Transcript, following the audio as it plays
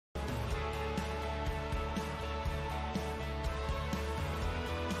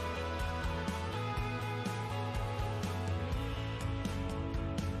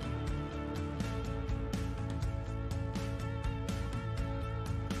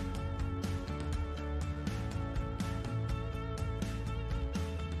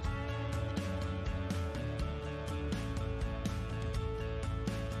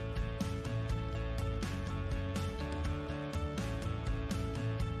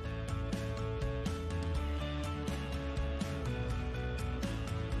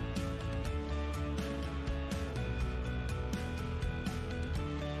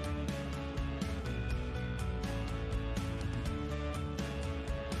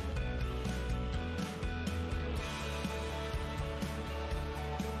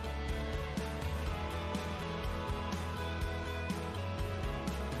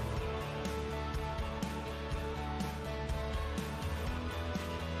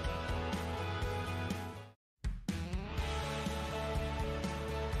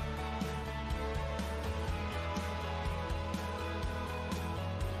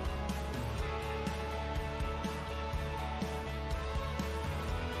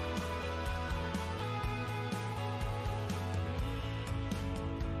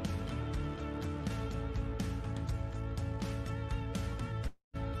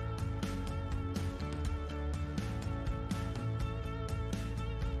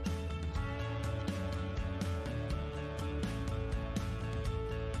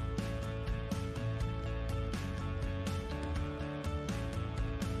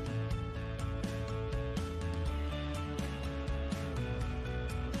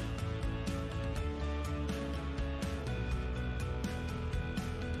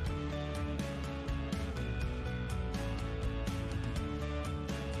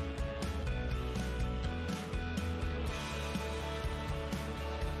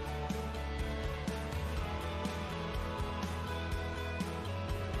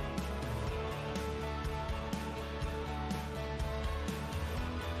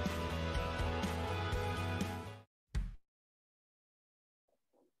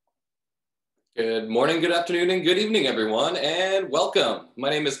Good morning, good afternoon, and good evening, everyone, and welcome. My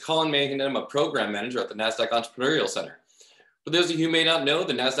name is Colin Mahan, and I'm a program manager at the NASDAQ Entrepreneurial Center. For those of you who may not know,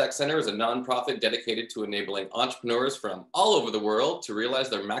 the NASDAQ Center is a nonprofit dedicated to enabling entrepreneurs from all over the world to realize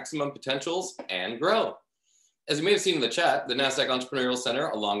their maximum potentials and grow. As you may have seen in the chat, the NASDAQ Entrepreneurial Center,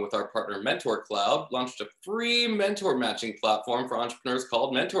 along with our partner Mentor Cloud, launched a free mentor matching platform for entrepreneurs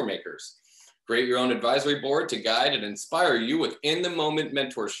called Mentor Makers. Create your own advisory board to guide and inspire you with in-the-moment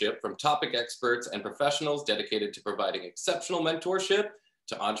mentorship from topic experts and professionals dedicated to providing exceptional mentorship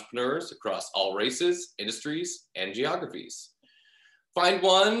to entrepreneurs across all races, industries, and geographies. Find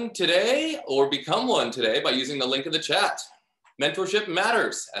one today or become one today by using the link in the chat. Mentorship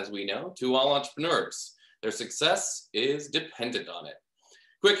matters, as we know, to all entrepreneurs. Their success is dependent on it.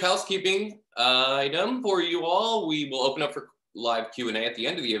 Quick housekeeping item for you all. We will open up for live Q&A at the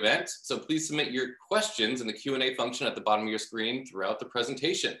end of the event. So please submit your questions in the Q&A function at the bottom of your screen throughout the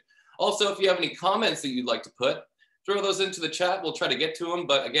presentation. Also, if you have any comments that you'd like to put, throw those into the chat. We'll try to get to them.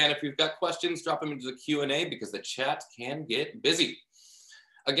 But again, if you've got questions, drop them into the Q&A because the chat can get busy.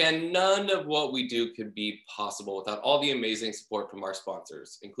 Again, none of what we do could be possible without all the amazing support from our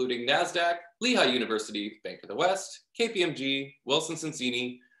sponsors, including NASDAQ, Lehigh University, Bank of the West, KPMG, Wilson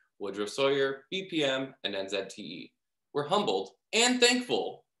Sonsini, Woodruff Sawyer, BPM, and NZTE. We're humbled and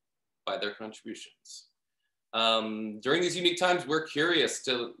thankful by their contributions. During these unique times, we're curious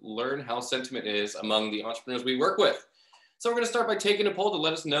to learn how sentiment is among the entrepreneurs we work with. So we're going to start by taking a poll to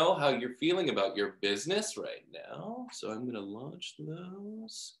let us know how you're feeling about your business right now. So I'm going to launch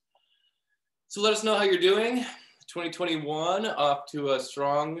those. So let us know how you're doing. 2021 off to a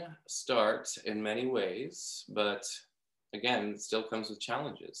strong start in many ways, but again, it still comes with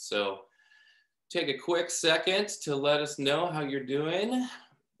challenges. So take a quick second to let us know how you're doing,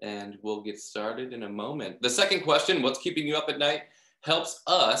 and we'll get started in a moment. The second question, what's keeping you up at night, helps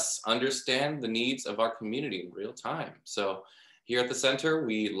us understand the needs of our community in real time. So here at the center,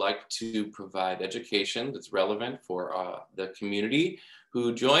 we like to provide education that's relevant for the community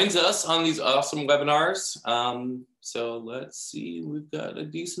who joins us on these awesome webinars. So let's see, we've got a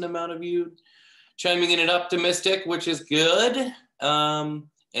decent amount of you chiming in and optimistic, which is good.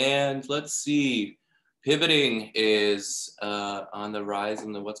 And let's see, pivoting is on the rise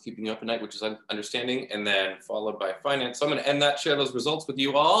in the what's keeping you up at night, which is understanding, and then followed by finance. So I'm going to end that, share those results with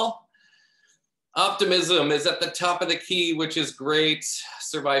you all. Optimism is at the top of the key, which is great.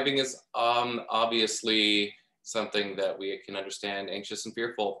 Surviving is obviously something that we can understand. Anxious and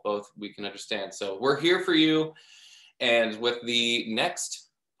fearful, both we can understand. So we're here for you. And with the next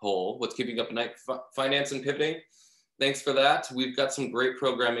poll, what's keeping you up at night, finance and pivoting, thanks for that. We've got some great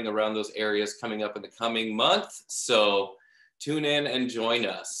programming around those areas coming up in the coming month. So tune in and join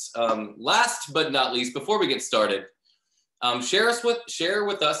us. Last but not least, before we get started, share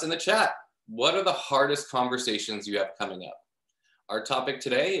with us in the chat. What are the hardest conversations you have coming up? Our topic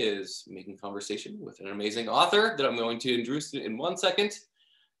today is making conversation with an amazing author that I'm going to introduce in 1 second.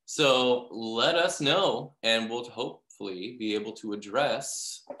 So let us know, and we'll hopefully be able to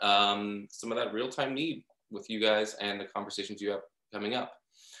address some of that real-time need with you guys and the conversations you have coming up.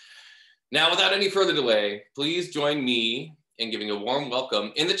 Now, without any further delay, please join me in giving a warm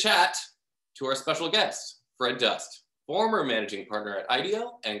welcome in the chat to our special guest, Fred Dust, former managing partner at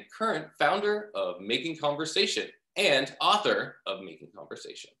IDEO and current founder of Making Conversation and author of Making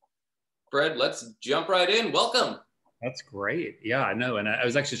Conversation. Fred, let's jump right in. Welcome. That's great. Yeah, I know. And I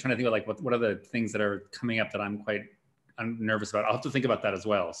was actually trying to think about like what are the things that are coming up that I'm nervous about. I'll have to think about that as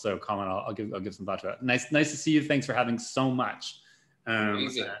well. So Colin, I'll give some thought to that. Nice to see you. Thanks for having so much.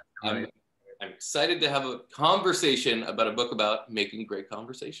 Amazing. I'm excited to have a conversation about a book about making great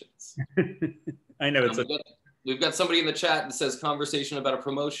conversations. I know we've got somebody in the chat that says conversation about a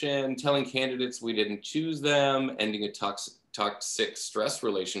promotion, telling candidates we didn't choose them, ending a toxic stress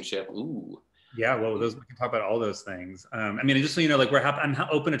relationship. Ooh. Yeah, well, we can talk about all those things. I mean, just so you know, like I'm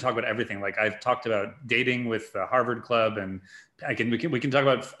open to talk about everything. Like I've talked about dating with the Harvard Club, and we can talk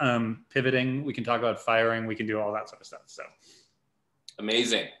about pivoting. We can talk about firing. We can do all that sort of stuff. So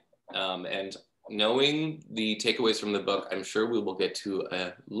amazing. And knowing the takeaways from the book, I'm sure we will get to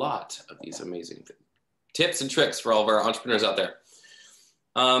a lot of these amazing tips and tricks for all of our entrepreneurs out there.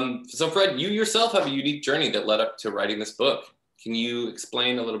 So Fred, you yourself have a unique journey that led up to writing this book. Can you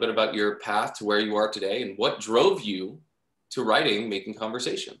explain a little bit about your path to where you are today and what drove you to writing Making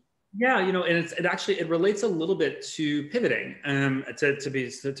Conversation? Yeah, you know, and it relates a little bit to pivoting,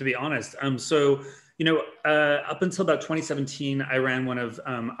 to be honest. So, you know, up until about 2017, I ran one of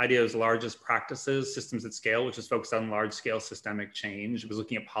IDEO's largest practices, Systems at Scale, which is focused on large scale systemic change. It was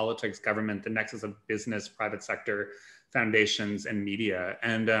looking at politics, government, the nexus of business, private sector, foundations, and media.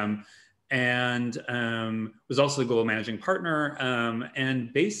 and was also the global managing partner.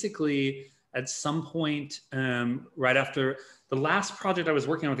 And basically, at some point, right after the last project I was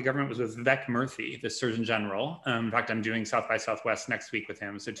working on with the government was with Vivek Murthy, the Surgeon General. In fact, I'm doing South by Southwest next week with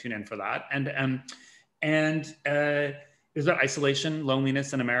him, so tune in for that. And it was about isolation,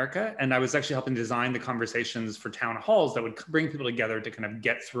 loneliness in America. And I was actually helping design the conversations for town halls that would bring people together to kind of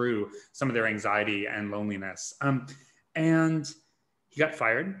get through some of their anxiety and loneliness. And he got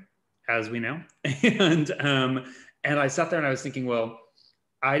fired, as we know. And I sat there and I was thinking, well,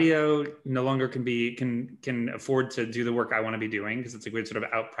 IDEO no longer can afford to do the work I want to be doing, because it's like we'd sort of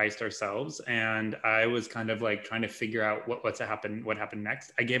outpriced ourselves. And I was kind of like trying to figure out what happened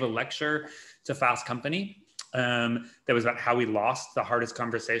next. I gave a lecture to Fast Company that was about how we lost the hardest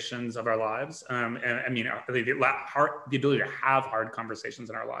conversations of our lives. And I mean, the ability to have hard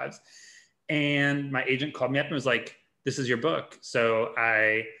conversations in our lives. And my agent called me up and was like, "This is your book." So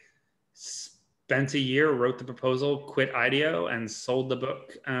I spent a year, wrote the proposal, quit IDEO, and sold the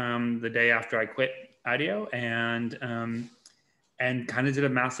book the day after I quit IDEO, and kind of did a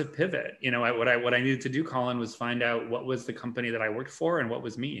massive pivot. You know, what I needed to do, Colin, was find out what was the company that I worked for and what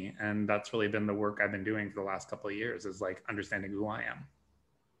was me. And that's really been the work I've been doing for the last couple of years, is like understanding who I am.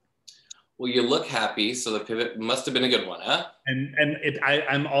 Well, you look happy, so the pivot must have been a good one, huh?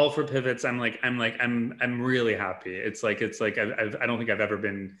 I'm all for pivots. I'm really happy. It's like I don't think I've ever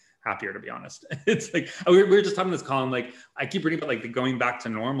been happier, to be honest. It's like we were just talking this, Colin. Like I keep reading about like the going back to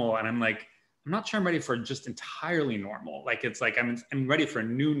normal, and I'm like, I'm not sure I'm ready for just entirely normal. Like it's like I'm ready for a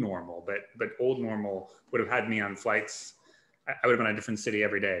new normal, but old normal would have had me on flights. I would have been in a different city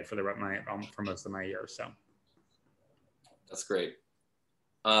every day for most of my year. So that's great.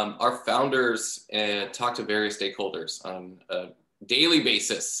 Our founders talk to various stakeholders on a daily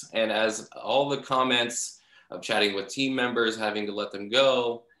basis, and as all the comments of chatting with team members, having to let them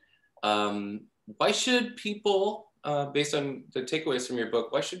go, why should people, based on the takeaways from your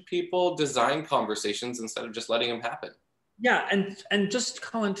book, why should people design conversations instead of just letting them happen? Yeah, and just,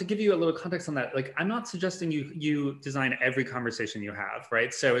 Colin, to give you a little context on that, like I'm not suggesting you design every conversation you have,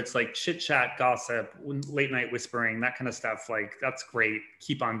 right? So it's like chit chat, gossip, late night whispering, that kind of stuff. Like that's great.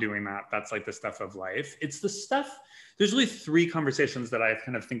 Keep on doing that. That's like the stuff of life. It's the stuff. There's really three conversations that I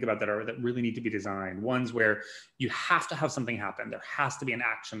kind of think about that really need to be designed. One's where you have to have something happen. There has to be an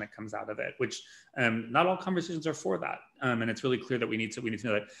action that comes out of it, which not all conversations are for that. And it's really clear that we need to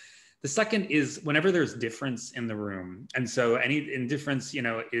know that. The second is whenever there's difference in the room. And so any indifference, you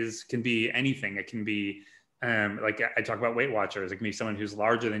know, can be anything. It can be like I talk about Weight Watchers. It can be someone who's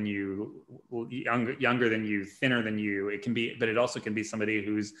larger than you, younger than you, thinner than you. It can be, but it also can be somebody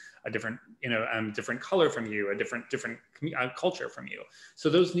who's a different, different color from you, a different culture from you. So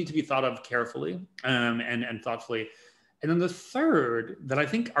those need to be thought of carefully and thoughtfully. And then the third that I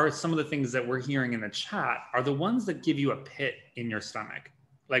think are some of the things that we're hearing in the chat are the ones that give you a pit in your stomach.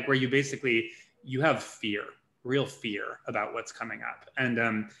 Like where you have fear, real fear about what's coming up.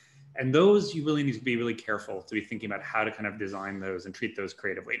 And those you really need to be really careful to be thinking about how to kind of design those and treat those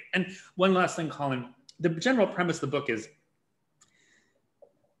creatively. And one last thing, Colin, the general premise of the book is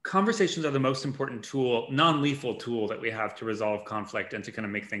conversations are the most important tool, non-lethal tool that we have to resolve conflict and to kind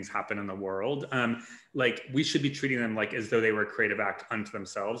of make things happen in the world. Like we should be treating them like as though they were a creative act unto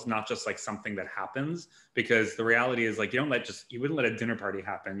themselves, not just like something that happens. Because the reality is like you wouldn't let a dinner party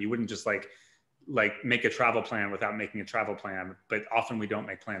happen. You wouldn't just like make a travel plan without making a travel plan. But often we don't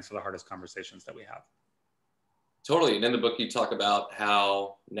make plans for the hardest conversations that we have. Totally. And in the book you talk about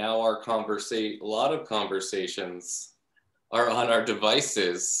how now a lot of conversations are on our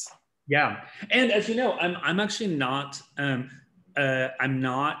devices. Yeah. And as you know, I'm actually not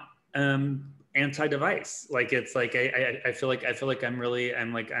anti-device. Like it's like I feel like I'm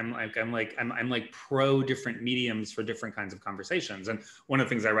like pro different mediums for different kinds of conversations. And one of the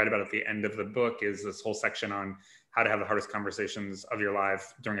things I write about at the end of the book is this whole section on how to have the hardest conversations of your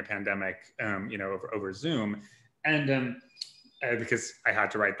life during a pandemic, over Zoom. And because I had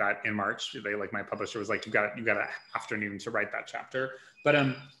to write that in March. My publisher was like, you got an afternoon to write that chapter. But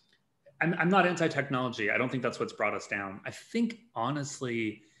I'm not anti-technology. I don't think that's what's brought us down. I think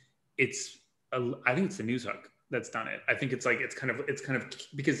honestly, I think it's the news hook that's done it. I think it's kind of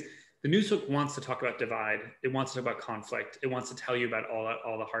because the news hook wants to talk about divide. It wants to talk about conflict. It wants to tell you about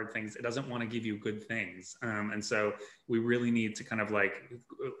all the hard things. It doesn't want to give you good things. And so we really need to kind of like,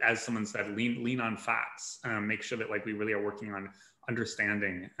 as someone said, lean on facts. Make sure that like we really are working on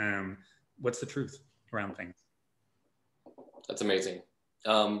understanding what's the truth around things. That's amazing.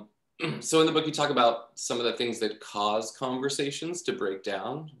 So in the book, you talk about some of the things that cause conversations to break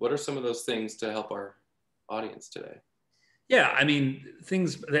down. What are some of those things to help our audience today? Yeah, I mean,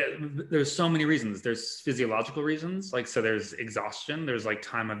 there's so many reasons. There's physiological reasons, like, so there's exhaustion, there's like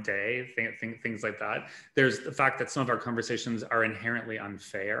time of day, things like that. There's the fact that some of our conversations are inherently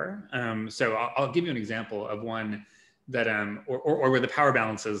unfair. So I'll give you an example of one that, or where the power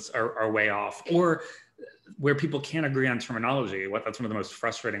balances are way off, or where people can't agree on terminology. That's one of the most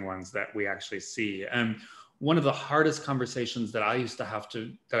frustrating ones that we actually see. One of the hardest conversations that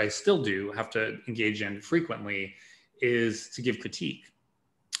that I still do have to engage in frequently is to give critique.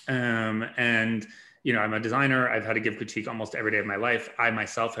 And, you know, I'm a designer. I've had to give critique almost every day of my life. I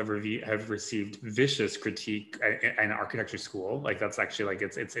myself have received vicious critique in architecture school. Like, that's actually like,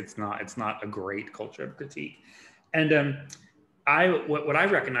 it's not a great culture of critique. And what I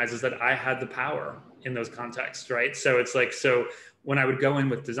recognize is that I had the power in those contexts, right? So it's like, so when I would go in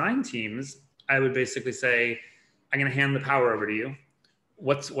with design teams, I would basically say, I'm going to hand the power over to you.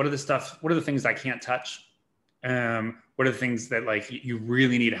 What are the things I can't touch? What are the things that like you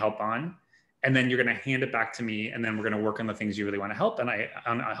really need help on? And then you're going to hand it back to me. And then we're going to work on the things you really want to help. And I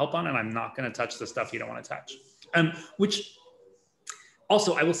help on, and I'm not going to touch the stuff you don't want to touch. Which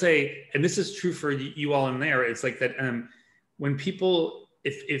also I will say, and this is true for you all in there, it's like that, when people,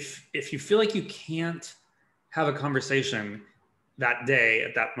 if you feel like you can't have a conversation that day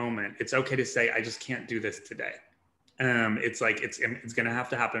at that moment, it's okay to say, I just can't do this today. It's like, it's going to have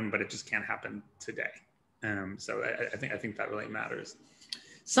to happen, but it just can't happen today. So I think that really matters.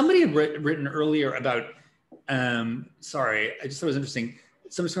 Somebody had written earlier about, sorry, I just thought it was interesting.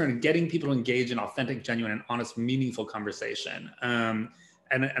 Somebody's trying to getting people to engage in authentic, genuine, and honest, meaningful conversation. And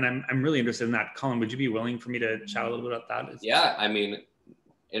I'm really interested in that. Colin, would you be willing for me to chat a little bit about that? Yeah, I mean,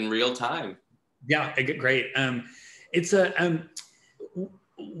 in real time. Yeah, great. It's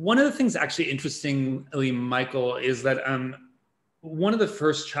one of the things actually interestingly, Michael, is that one of the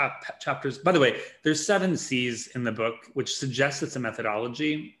first chapters, by the way, there's 7 C's in the book, which suggests it's a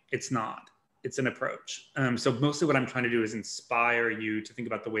methodology. It's not, it's an approach. So mostly what I'm trying to do is inspire you to think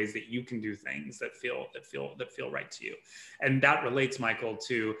about the ways that you can do things that feel right to you. And that relates, Michael,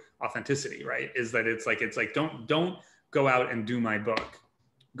 to authenticity, right? Is that it's like, don't go out and do my book,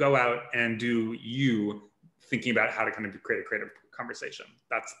 go out and do you, thinking about how to kind of create a creative conversation.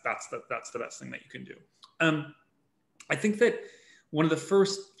 That's the best thing that you can do. I think that one of the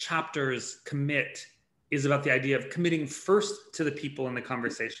first chapters, Commit, is about the idea of committing first to the people in the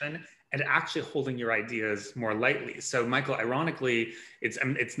conversation and actually holding your ideas more lightly. So Michael, ironically,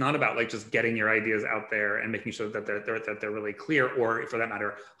 it's not about like just getting your ideas out there and making sure that they're really clear, or for that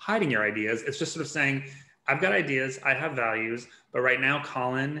matter, hiding your ideas. It's just sort of saying, I've got ideas, I have values, but right now,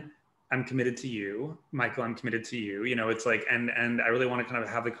 Colin, I'm committed to you. Michael, I'm committed to you. You know, it's like, and I really want to kind of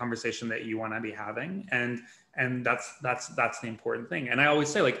have the conversation that you want to be having. And that's the important thing. And I always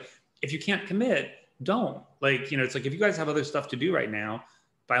say, like, if you can't commit, don't. Like, you know, it's like, if you guys have other stuff to do right now,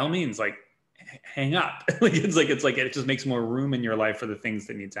 by all means, like, hang up. It just makes more room in your life for the things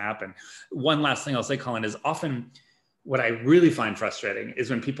that need to happen. One last thing I'll say, Colin, is often what I really find frustrating is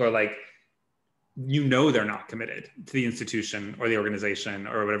when people are like, you know, they're not committed to the institution or the organization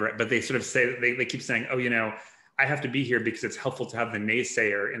or whatever, but they sort of say, they keep saying, oh, you know, I have to be here because it's helpful to have the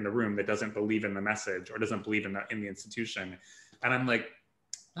naysayer in the room that doesn't believe in the message or doesn't believe in the institution. And I'm like,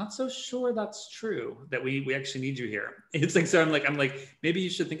 not so sure that's true, that we actually need you here. It's like, so I'm like, maybe you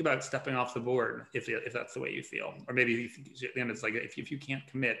should think about stepping off the board if that's the way you feel. Or maybe and it's like, if you can't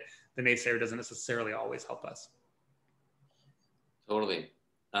commit, the naysayer doesn't necessarily always help us. Totally.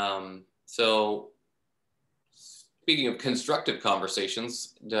 So speaking of constructive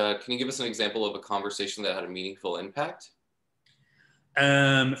conversations, can you give us an example of a conversation that had a meaningful impact?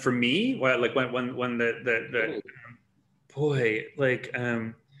 For me, like when the boy, like,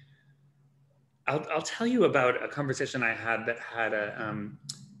 I'll tell you about a conversation I had that had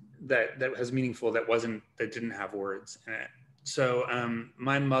that was meaningful, that didn't have words in it. So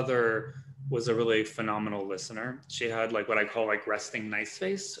my mother was a really phenomenal listener. She had like what I call like resting nice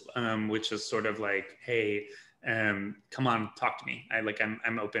face, which is sort of like, hey, come on, talk to me.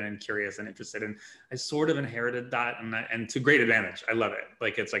 I'm open and curious and interested. And I sort of inherited that, and to great advantage. I love it.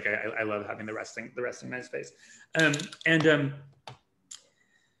 Like, it's like, I love having the resting nice face.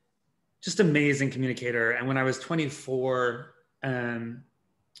 Just amazing communicator. And when I was 24,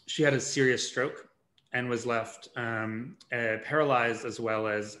 she had a serious stroke and was left paralyzed as well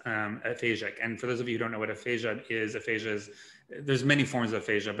as aphasic. And for those of you who don't know what aphasia is, there's many forms of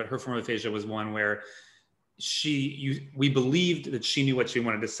aphasia, but her form of aphasia was one where we believed that she knew what she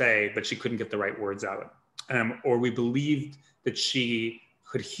wanted to say, but she couldn't get the right words out. Or we believed that she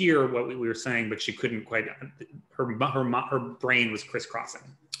could hear what we were saying, but she couldn't quite, her brain was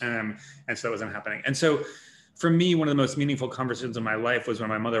crisscrossing. And so that wasn't happening. And so for me, one of the most meaningful conversations in my life was when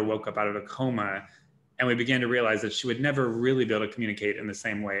my mother woke up out of a coma, and we began to realize that she would never really be able to communicate in the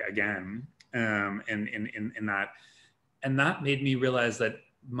same way again. In that, and that made me realize that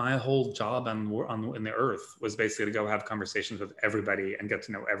my whole job in the earth was basically to go have conversations with everybody and get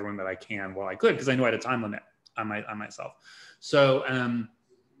to know everyone that I can while I could, because I knew I had a time limit on myself. So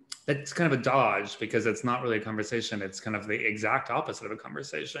it's kind of a dodge, because it's not really a conversation. It's kind of the exact opposite of a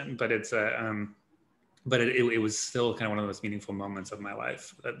conversation, but it's but it was still kind of one of the most meaningful moments of my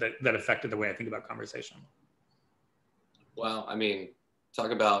life that affected the way I think about conversation. Wow. I mean,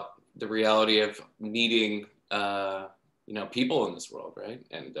 talk about the reality of needing, people in this world, right?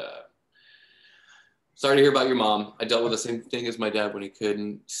 And sorry to hear about your mom. I dealt with the same thing as my dad when he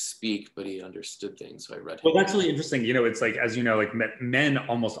couldn't speak, but he understood things. So I read him. Well, that's really interesting. It's like, as you know, like men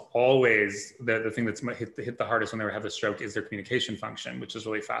almost always, the thing that's hit the hardest when they have a stroke is their communication function, which is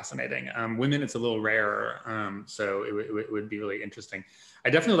really fascinating. Women, it's a little rarer. So it would be really interesting. I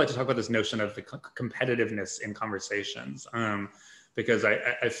definitely would like to talk about this notion of the competitiveness in conversations, because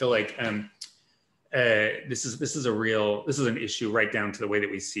I feel like this is an issue right down to the way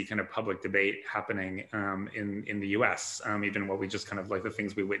that we see kind of public debate happening in the U.S. Even what we just kind of like the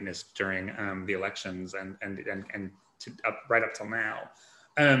things we witnessed during the elections and right up till now.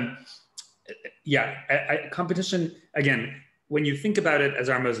 Competition, again, when you think about it as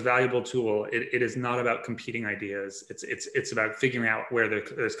our most valuable tool, it is not about competing ideas. It's about figuring out where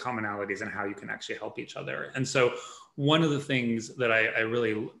there's commonalities and how you can actually help each other. And so one of the things that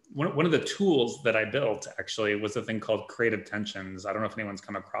one of the tools that I built actually was a thing called creative tensions. I don't know if anyone's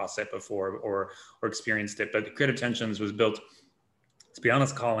come across it before or experienced it, but creative tensions was built, to be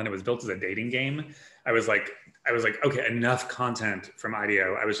honest, Colin, it was built as a dating game. I was like, okay, enough content from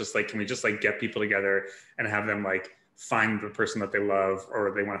IDEO. I was just like, can we just like get people together and have them like find the person that they love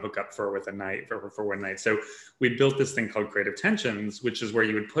or they want to hook up for one night. So we built this thing called creative tensions, which is where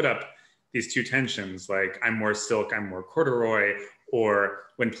you would put up these two tensions, like I'm more silk, I'm more corduroy, or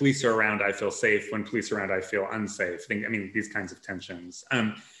when police are around, I feel safe. When police are around, I feel unsafe. These kinds of tensions.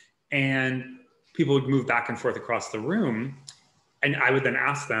 And people would move back and forth across the room. And I would then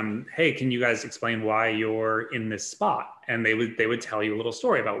ask them, hey, can you guys explain why you're in this spot? And they would tell you a little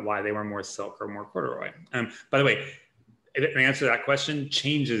story about why they were more silk or more corduroy. By the way, the answer to that question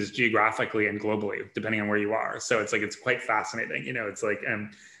changes geographically and globally, depending on where you are. So it's quite fascinating. It's like,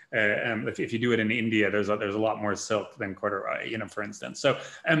 if you do it in India, there's a lot more silk than corduroy, for instance. So,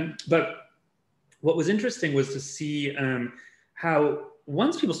 but what was interesting was to see how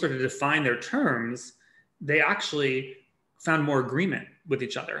once people started to define their terms, they actually found more agreement with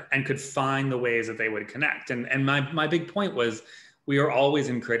each other and could find the ways that they would connect. And my big point was, we are always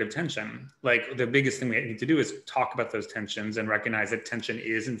in creative tension. Like the biggest thing we need to do is talk about those tensions and recognize that tension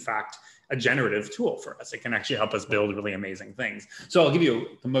is in fact a generative tool for us. It can actually help us build really amazing things. So I'll give you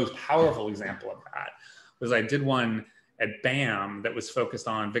the most powerful example of that was I did one at BAM that was focused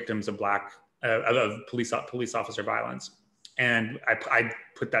on victims of police officer violence. And I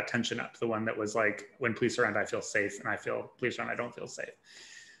put that tension up, the one that was like, when police are around, I feel safe, and police are around, I don't feel safe.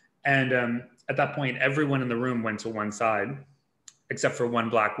 And at that point, everyone in the room went to one side, except for one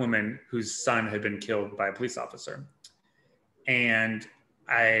Black woman whose son had been killed by a police officer. And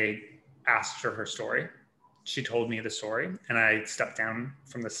I asked her story. She told me the story, and I stepped down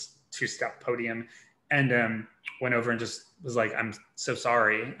from this 2-step podium and went over and just was like, I'm so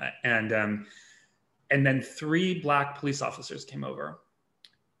sorry. And then 3 Black police officers came over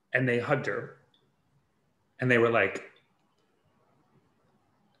and they hugged her. And they were like,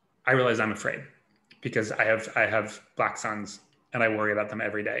 I realize I'm afraid because I have Black sons and I worry about them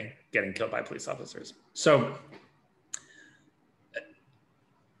every day getting killed by police officers. So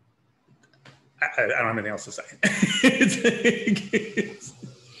I don't have anything else to say.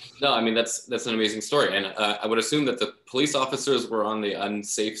 No, I mean, that's an amazing story. And I would assume that the police officers were on the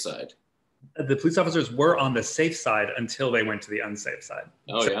unsafe side. The police officers were on the safe side until they went to the unsafe side.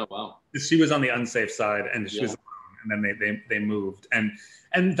 Oh, so yeah, wow. She was on the unsafe side and she was alone, and then they moved. And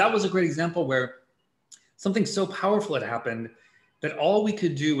that was a great example where something so powerful had happened that all we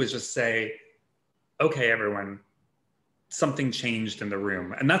could do was just say, okay, everyone, something changed in the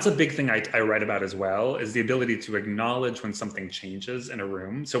room. And that's a big thing I write about as well, is the ability to acknowledge when something changes in a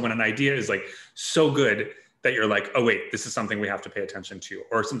room. So when an idea is like so good that you're like, oh wait, this is something we have to pay attention to,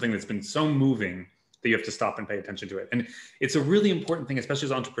 or something that's been so moving that you have to stop and pay attention to it. And it's a really important thing, especially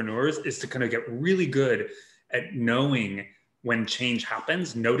as entrepreneurs, is to kind of get really good at knowing when change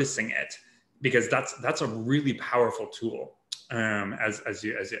happens, noticing it, because that's a really powerful tool as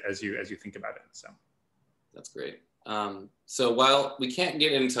you think about it. So that's great. So while we can't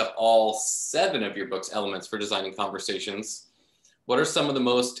get into all 7 of your book's elements for designing conversations, what are some of the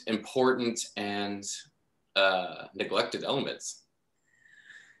most important and neglected elements?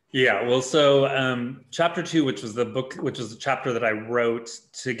 Yeah, well, so chapter 2, which was the chapter that I wrote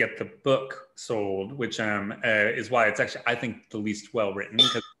to get the book sold, which is why it's actually, I think, the least well written,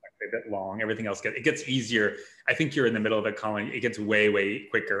 because it's actually a bit long. Everything else gets easier. I think you're in the middle of it, Colin. It gets way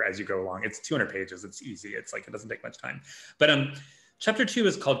quicker as you go along. It's 200 pages. It's easy. It's like, it doesn't take much time. But chapter 2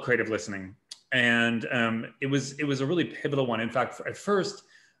 is called Creative Listening, and it was a really pivotal one. In fact, at first,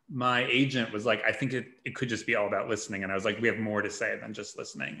 my agent was like, I think it could just be all about listening. And I was like, we have more to say than just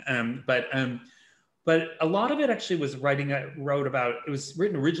listening. But a lot of it actually was it was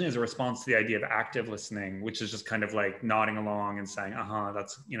written originally as a response to the idea of active listening, which is just kind of like nodding along and saying,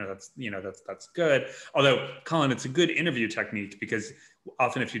 that's good. Although, Colin, it's a good interview technique, because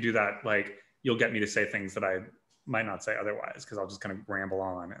often if you do that, like, you'll get me to say things that I might not say otherwise, because I'll just kind of ramble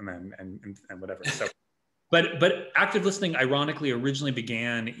on and whatever. So But active listening, ironically, originally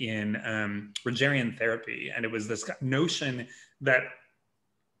began in Rogerian therapy. And it was this notion that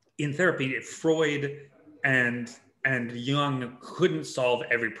in therapy, Freud and Jung couldn't solve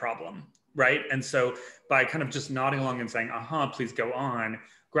every problem, right? And so by kind of just nodding along and saying, please go on,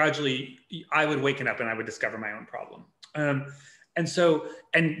 gradually I would waken up and I would discover my own problem. And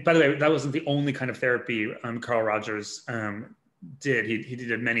by the way, that wasn't the only kind of therapy Carl Rogers did. He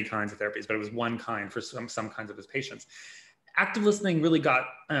did many kinds of therapies, but it was one kind for some kinds of his patients. Active listening really got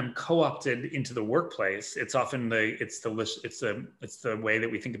co-opted into the workplace. It's often it's the way that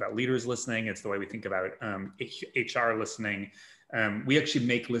we think about leaders listening. It's the way we think about HR listening. We actually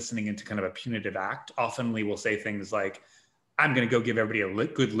make listening into kind of a punitive act. Often we will say things like, "I'm going to go give everybody a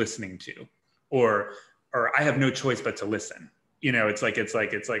good listening to," or "I have no choice but to listen." You know, it's like,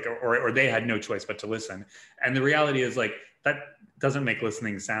 or they had no choice but to listen. And the reality is, like, that doesn't make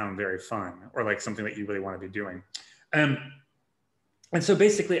listening sound very fun or like something that you really want to be doing. And so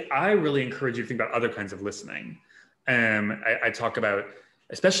basically, I really encourage you to think about other kinds of listening. I talk about,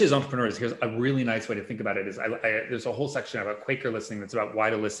 especially as entrepreneurs, here's a really nice way to think about it is there's a whole section about Quaker listening that's about why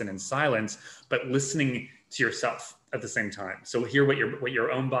to listen in silence, but listening to yourself at the same time. So hear what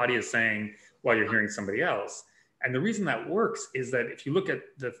your own body is saying while you're hearing somebody else. And the reason that works is that if you look at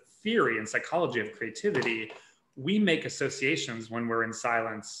the theory and psychology of creativity, we make associations when we're in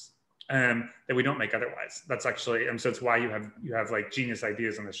silence that we don't make otherwise. That's actually, so it's why you have like genius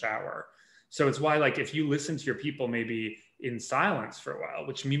ideas in the shower. So it's why, like, if you listen to your people maybe in silence for a while,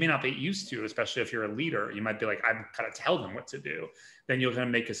 which you may not be used to, especially if you're a leader, you might be like, I'm kind of tell them what to do. Then you'll kind of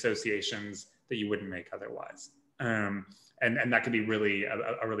make associations that you wouldn't make otherwise. And that could be really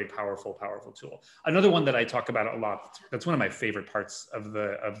a really powerful tool. Another one that I talk about a lot, that's one of my favorite parts of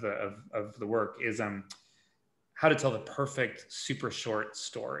the work, is how to tell the perfect super short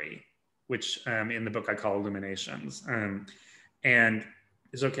story, which in the book I call Illuminations. And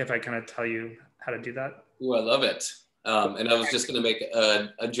is it okay if I kind of tell you how to do that? Ooh, I love it. And I was just going to make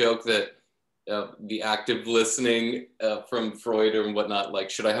a joke that the active listening from Freud and whatnot, like,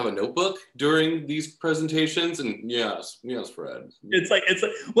 should I have a notebook during these presentations? And yes, Fred. It's like,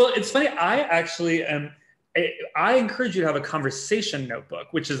 well, it's funny. I actually I encourage you to have a conversation notebook,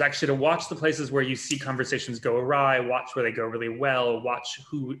 which is actually to watch the places where you see conversations go awry, watch where they go really well, watch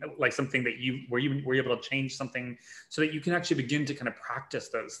who, like, something that were you able to change something, so that you can actually begin to kind of practice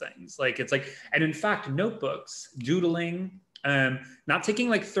those things. Like, it's like, and in fact, notebooks, doodling, not taking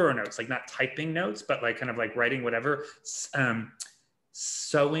like thorough notes, like not typing notes, but like kind of like writing whatever,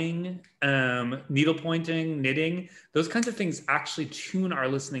 sewing, needle pointing, knitting, those kinds of things actually tune our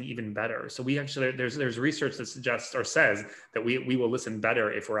listening even better. So we actually, there's research that suggests or says that we will listen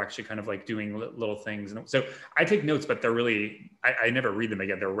better if we're actually kind of like doing little things. And so I take notes, but they're really, I never read them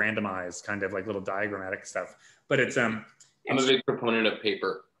again. They're randomized, kind of like little diagrammatic stuff. But it's I'm a big proponent of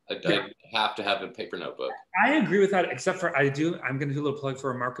paper. I have to have a paper notebook. I agree with that, except for I'm going to do a little plug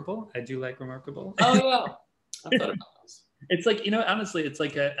for Remarkable. I do like Remarkable. Oh yeah, I thought about this. It's like, honestly, it's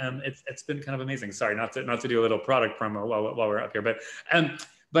like it's been kind of amazing. Sorry, not to do a little product promo while we're up here, but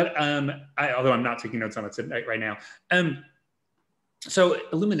although I'm not taking notes on it right now. So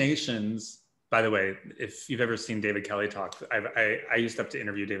Illuminations, by the way, if you've ever seen David Kelly talk, I used to have to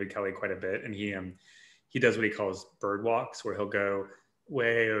interview David Kelly quite a bit, and he does what he calls bird walks, where he'll go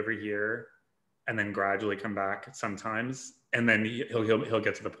way over here and then gradually come back sometimes, and then he'll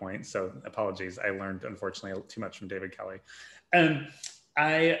get to the point. So apologies, I learned, unfortunately, too much from David Kelly. A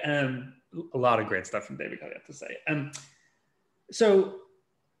lot of great stuff from David Kelly, I have to say. So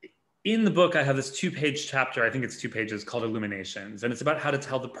in the book, I have this 2-page chapter, I think it's 2 pages, called Illuminations. And it's about how to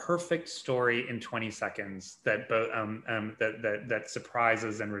tell the perfect story in 20 seconds that that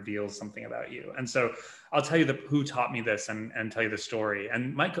surprises and reveals something about you. And so I'll tell you who taught me this and tell you the story.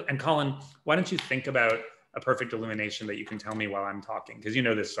 And Michael and Colin, why don't you think about a perfect illumination that you can tell me while I'm talking? Because you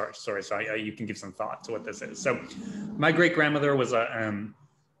know this story, so you can give some thought to what this is. So my great-grandmother was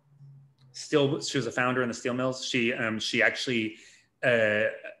she was a founder in the steel mills. She actually,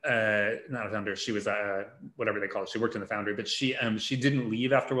 not a founder, she was whatever they call it. She worked in the foundry, but she didn't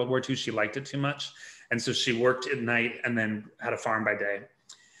leave after World War II. She liked it too much. And so she worked at night and then had a farm by day.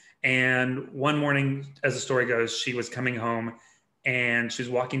 And one morning, as the story goes, she was coming home and she was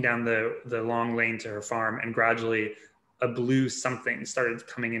walking down the long lane to her farm, and gradually a blue something started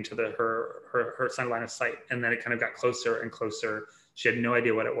coming into her line of sight. And then it kind of got closer and closer. She had no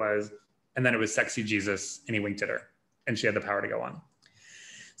idea what it was. And then it was sexy Jesus, and he winked at her, and she had the power to go on.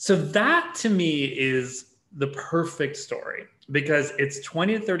 So that to me is the perfect story, because it's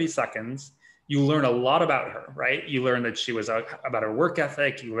 20 to 30 seconds. You learn a lot about her, right? You learn that she was about her work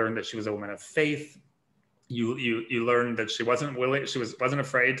ethic. You learn that she was a woman of faith. You learn that she wasn't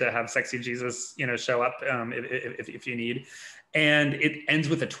afraid to have sexy Jesus, show up if you need. And it ends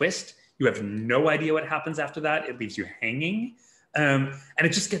with a twist. You have no idea what happens after that. It leaves you hanging. And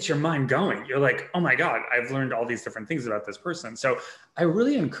it just gets your mind going. You're like, oh my God, I've learned all these different things about this person. So I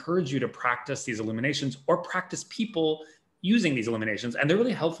really encourage you to practice these illuminations or practice people using these illuminations. And they're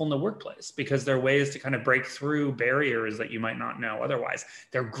really helpful in the workplace because they're ways to kind of break through barriers that you might not know otherwise.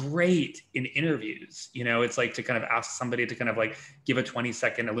 They're great in interviews. It's like to kind of ask somebody to kind of like give a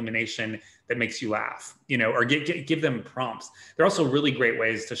 20-second illumination that makes you laugh, or give them prompts. They're also really great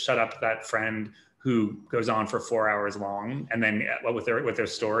ways to shut up that friend who goes on for 4 hours long and then with their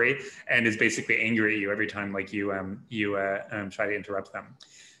story and is basically angry at you every time like you try to interrupt them.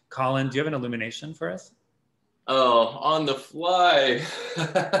 Colin, do you have an illumination for us? Oh, on the fly.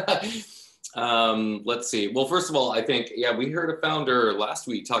 Let's see. Well, first of all, I think, we heard a founder last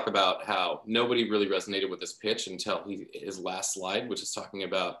week talk about how nobody really resonated with his pitch until his last slide, which is talking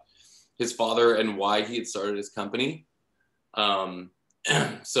about his father and why he had started his company.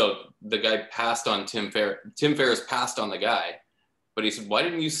 So the guy passed on Tim Ferriss passed on the guy, but he said, why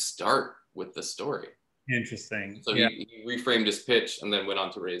didn't you start with the story? Interesting. So he reframed his pitch and then went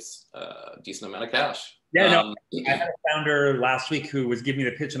on to raise a decent amount of cash. I had a founder last week who was giving me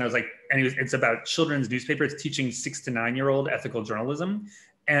the pitch, and I was like, it's about children's newspapers teaching 6 to 9-year-old ethical journalism.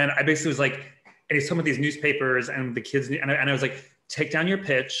 And I basically was like, and he's talking about these newspapers and the kids, and I was like, take down your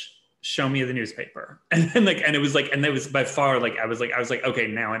pitch, show me the newspaper. And then and it was by far, I was like, okay,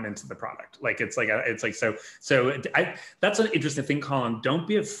 now I'm into the product. That's an interesting thing, Colin. Don't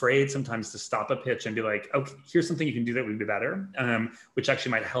be afraid sometimes to stop a pitch and be like, okay, here's something you can do that would be better, which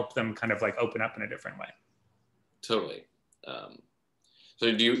actually might help them kind of like open up in a different way. Totally.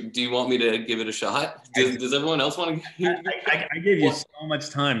 So do you want me to give it a shot? Does everyone else want to? I gave you so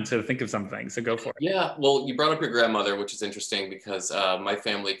much time to think of something, so go for it. Yeah, well, you brought up your grandmother, which is interesting because my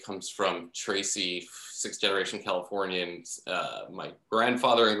family comes from Tracy, 6th-generation Californians. My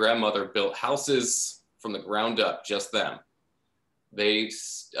grandfather and grandmother built houses from the ground up, just them. They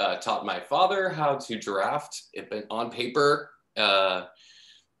taught my father how to draft it on paper.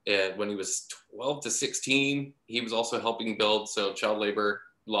 When he was 12 to 16, he was also helping build, so child labor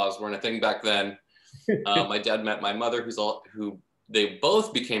laws weren't a thing back then. My dad met my mother, who they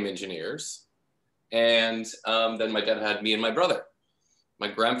both became engineers. And then my dad had me and my brother. My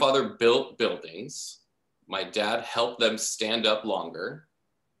grandfather built buildings. My dad helped them stand up longer.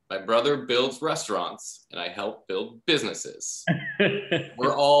 My brother builds restaurants, and I help build businesses.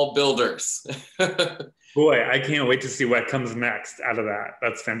 We're all builders. Boy, I can't wait to see what comes next out of that.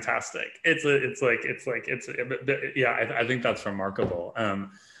 That's fantastic. I think that's remarkable.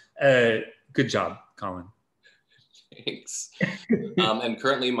 Good job, Colin. Thanks. And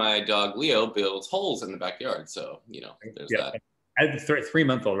currently my dog Leo builds holes in the backyard. So, there's that. I have a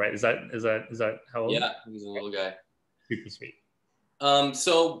 3-month-old, right? Is that how old? Yeah, he's a little guy. Super sweet.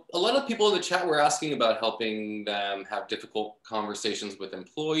 So a lot of people in the chat were asking about helping them have difficult conversations with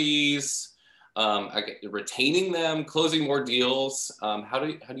employees, retaining them, closing more deals. How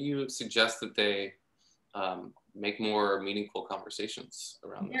do you suggest that they make more meaningful conversations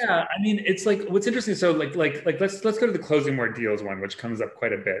around this? Yeah, I mean, it's like what's interesting. So let's go to the closing more deals one, which comes up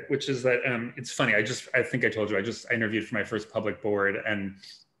quite a bit. Which is that it's funny. I think I told you I interviewed for my first public board, and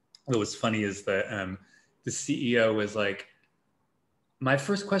what was funny is that the CEO was like, My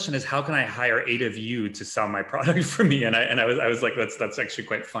first question is, how can I hire 8 of you to sell my product for me? And I was like, that's actually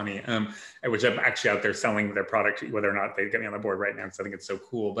quite funny. Which I'm actually out there selling their product, whether or not they get me on the board right now, because I think it's so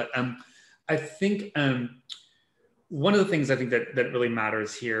cool. But I think one of the things I think that really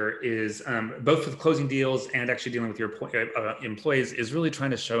matters here is both with closing deals and actually dealing with your employees is really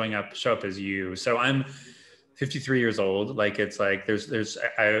trying to show up as you. So I'm 53 years old. Like, it's like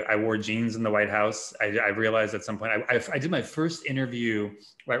I wore jeans in the White House. I realized at some point I did my first interview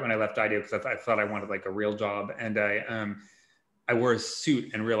right when I left IDEO, because I thought I wanted like a real job, and I wore a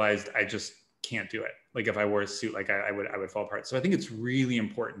suit and realized I just can't do it. Like, if I wore a suit, like I would fall apart. So I think it's really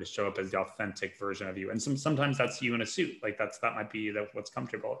important to show up as the authentic version of you. And sometimes that's you in a suit. Like that might be what's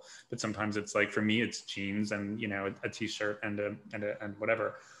comfortable. But sometimes it's like, for me, it's jeans and, you know, a t-shirt and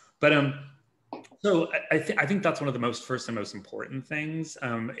whatever. But so I think that's one of the first and most important things,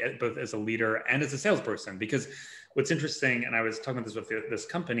 both as a leader and as a salesperson. Because what's interesting, and I was talking about this with this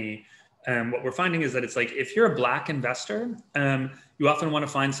company, what we're finding is that it's like, if you're a Black investor, you often want to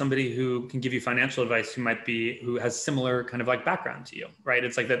find somebody who can give you financial advice who has similar kind of like background to you, right?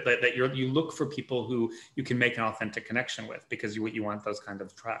 It's like that you look for people who you can make an authentic connection with, because you want those kind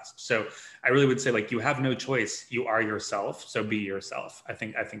of trust. So I really would say, like, you have no choice. You are yourself, so be yourself. I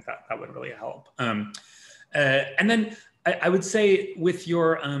think that would really help. And then I would say with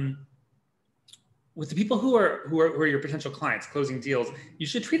your with the people who are your potential clients, closing deals, you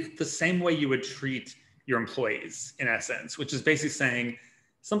should treat it the same way you would treat your employees, in essence, which is basically saying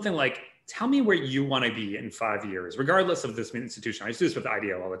something like, tell me where you want to be in 5 years, regardless of this institution. I used to do this with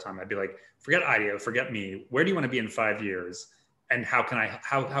IDEO all the time. I'd be like, forget IDEO, forget me. Where do you want to be in 5 years? And how can I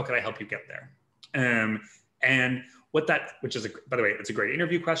help you get there? And which is, by the way, it's a great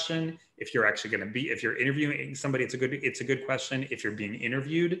interview question. If you're interviewing somebody, it's a good question. If you're being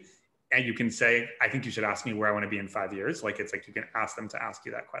interviewed, and you can say, I think you should ask me where I want to be in 5 years. Like, it's like, you can ask them to ask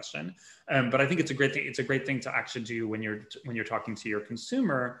you that question. But I think it's a great thing. It's a great thing to actually do when you're talking to your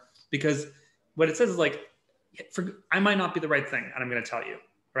consumer, because what it says is like, I might not be the right thing, and I'm going to tell you,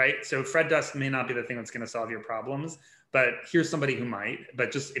 right? So Fred Dust may not be the thing that's going to solve your problems, but here's somebody who might.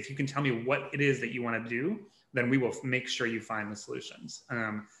 But just, if you can tell me what it is that you want to do, then we will make sure you find the solutions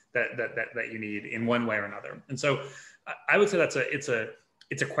that you need in one way or another. And so I would say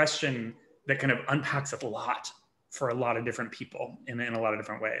it's a question that kind of unpacks a lot for a lot of different people in a lot of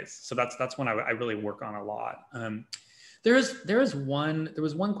different ways. So that's one I really work on a lot. There was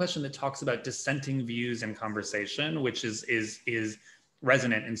one question that talks about dissenting views in conversation, which is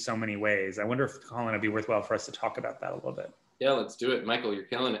resonant in so many ways. I wonder if, Colin, it'd be worthwhile for us to talk about that a little bit. Yeah, let's do it. Michael, you're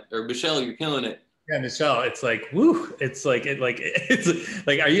killing it. Or Michelle, you're killing it. Yeah, Michelle, it's like, woo, it's like,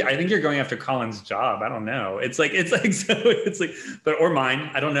 I think you're going after Colin's job. I don't know. Or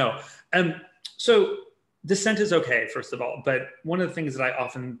mine, I don't know. So dissent is okay, first of all, but one of the things that I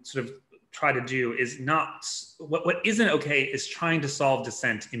often sort of try to do is what isn't okay is trying to solve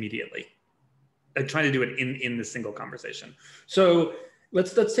dissent immediately. Trying to do it in the single conversation. So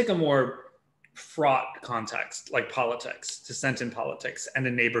let's take a more fraught context, like politics, dissent in politics, and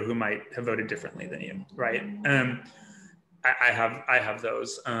a neighbor who might have voted differently than you, right? I have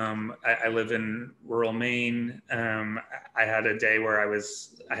those. I live in rural Maine. I had a day where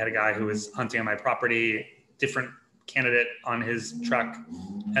I had a guy who was hunting on my property, different candidate on his truck.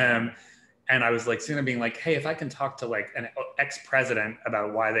 And I was like, sitting there being like, hey, if I can talk to like an ex-president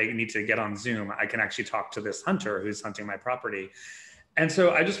about why they need to get on Zoom, I can actually talk to this hunter who's hunting my property. And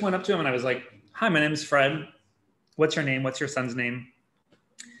so I just went up to him and I was like, hi, my name's Fred. What's your name? What's your son's name?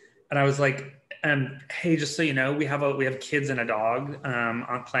 And I was like, hey, just so you know, we have kids and a dog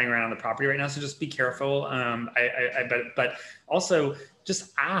playing around on the property right now. So just be careful. But also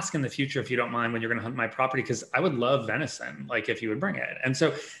just ask in the future, if you don't mind, when you're going to hunt my property, because I would love venison, like if you would bring it. And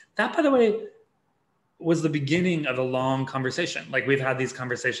so that, by the way, was the beginning of a long conversation. Like, we've had these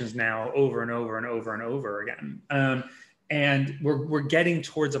conversations now over and over and over and over again. And we're getting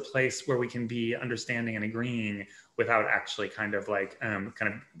towards a place where we can be understanding and agreeing without actually kind of like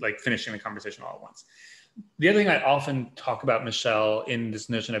finishing the conversation all at once. The other thing I often talk about, Michelle, in this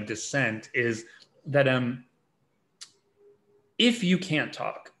notion of dissent is that if you can't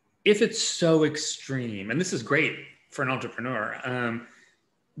talk, if it's so extreme, and this is great for an entrepreneur,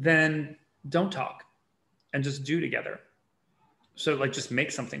 then don't talk and just do together. So like, just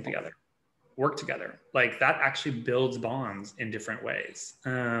make something together. Work together. Like, that actually builds bonds in different ways.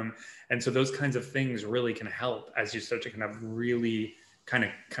 And so those kinds of things really can help as you start to kind of really kind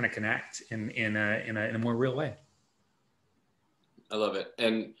of connect in a more real way. I love it.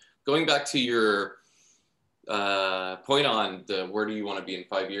 And going back to your point on the where do you want to be in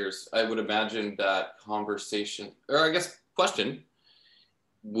 5 years, I would imagine that conversation, or I guess question,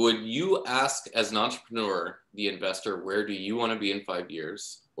 would you ask as an entrepreneur, the investor, where do you want to be in 5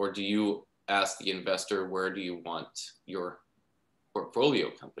 years? Or do you ask the investor, where do you want your portfolio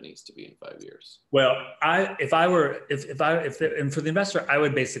companies to be in 5 years? Well, and for the investor, I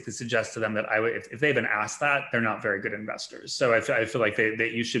would basically suggest to them that if they've been asked that, they're not very good investors. So I feel like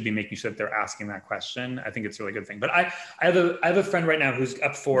that you should be making sure that they're asking that question. I think it's a really good thing. But I have a friend right now who's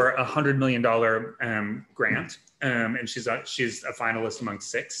up for $100 million grant, and she's a finalist among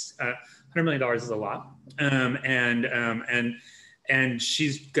 6. $100 million is a lot, and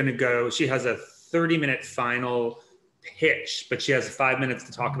she's gonna go. She has a 30-minute final pitch, but she has 5 minutes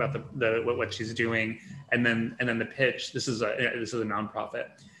to talk about what she's doing, and then the pitch. This is a nonprofit,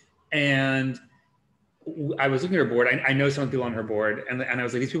 and I was looking at her board. I know some of the people on her board, and I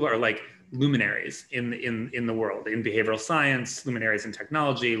was like, these people are like luminaries in the world, in behavioral science, luminaries in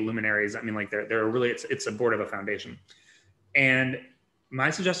technology, luminaries. I mean, like they're really it's a board of a foundation. And my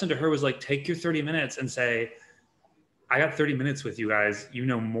suggestion to her was like, take your 30 minutes and say, I got 30 minutes with you guys. You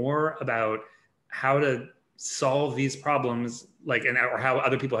know more about how to solve these problems, or how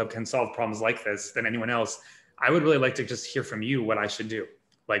other people can solve problems like this than anyone else. I would really like to just hear from you what I should do.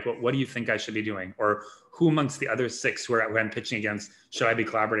 Like, what do you think I should be doing? Or who amongst the other 6 who I'm pitching against should I be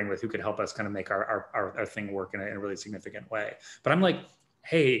collaborating with, who could help us kind of make our thing work in a really significant way? But I'm like,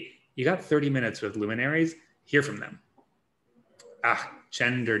 hey, you got 30 minutes with luminaries, hear from them.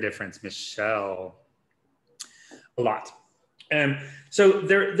 Gender difference, Michelle. A lot. So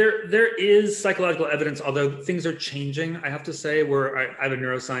there is psychological evidence, although things are changing. I have to say, I have a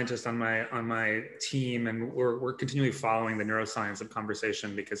neuroscientist on my team, and we're continually following the neuroscience of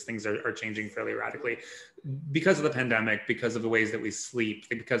conversation, because things are changing fairly radically because of the pandemic, because of the ways that we sleep,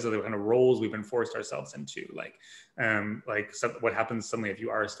 because of the kind of roles we've been forced ourselves into, what happens suddenly if you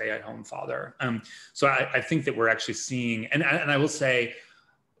are a stay-at-home father. So I think that we're actually seeing, and I will say,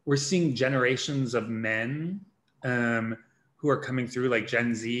 we're seeing generations of men who are coming through, like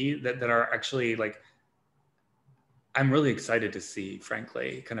Gen Z, that are actually like, I'm really excited to see,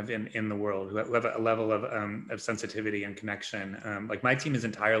 frankly, kind of in the world, who have a level of sensitivity and connection. Like my team is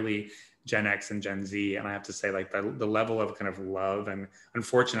entirely Gen X and Gen Z, and I have to say, like the level of kind of love, and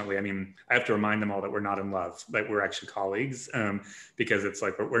unfortunately, I mean, I have to remind them all that we're not in love, like we're actually colleagues, because it's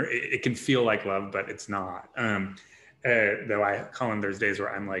like it can feel like love, but it's not. Though Colin, there's days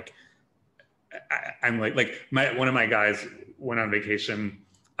where I'm like one of my guys went on vacation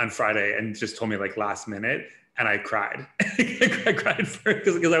on Friday and just told me like last minute, and I cried. I cried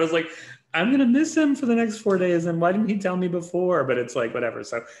because I was like, I'm gonna miss him for the next 4 days, and why didn't he tell me before? But it's like whatever.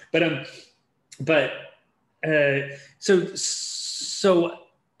 So, so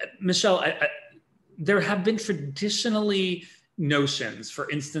Michelle, there have been traditionally notions,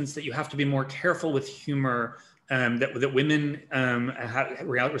 for instance, that you have to be more careful with humor. That women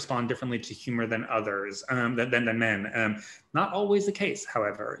respond differently to humor than others, than men. Not always the case,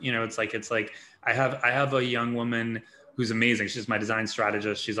 however. You know, it's like I have a young woman who's amazing. She's my design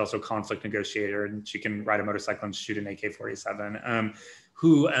strategist. She's also a conflict negotiator, and she can ride a motorcycle and shoot an AK-47.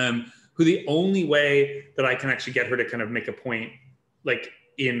 Who the only way that I can actually get her to kind of make a point, like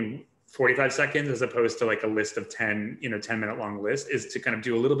in 45 seconds, as opposed to like a list of 10-minute long list, is to kind of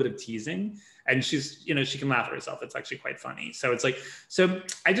do a little bit of teasing. And she's, she can laugh at herself. It's actually quite funny. So it's like, so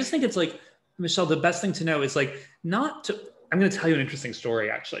I just think it's like, Michelle, the best thing to know is like, I'm going to tell you an interesting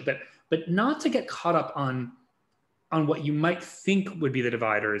story actually, but not to get caught up on what you might think would be the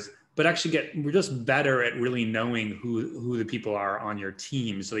dividers, but actually we're just better at really knowing who the people are on your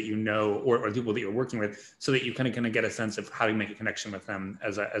team, so that you know, or the people that you're working with, so that you kind of get a sense of how to make a connection with them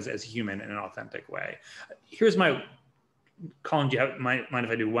as a human in an authentic way. Here's my, Colin, do you mind if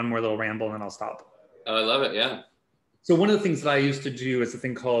I do one more little ramble and then I'll stop? Oh, I love it. Yeah. So one of the things that I used to do is a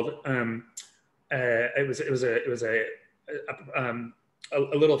thing called, it was a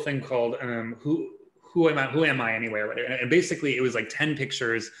little thing called who am I anyway? And basically it was like 10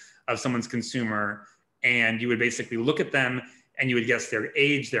 pictures of someone's consumer, and you would basically look at them and you would guess their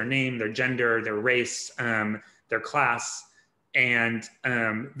age, their name, their gender, their race, their class, and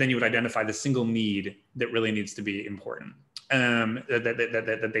then you would identify the single need that really needs to be important,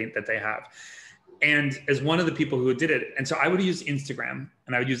 that they have. And as one of the people who did it, and so I would use Instagram,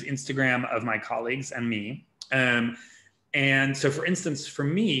 and I would use Instagram of my colleagues and me. And so, for instance, for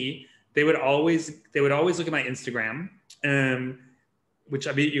me, they would always look at my Instagram, which,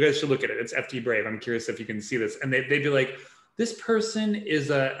 I mean, you guys should look at it. It's FT Brave. I'm curious if you can see this. And they'd be like, this person is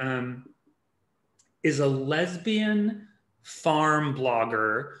a lesbian farm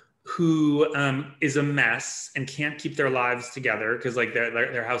blogger who is a mess and can't keep their lives together because like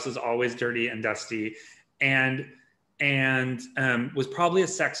their house is always dirty and dusty, and and was probably a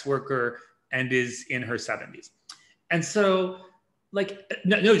sex worker and is in her 70s. And so, like,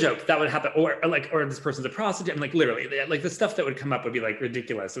 no joke, that would happen. Or this person's a prostitute. And like, literally, like the stuff that would come up would be like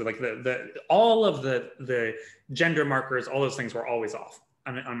ridiculous. Or like all of the gender markers, all those things were always off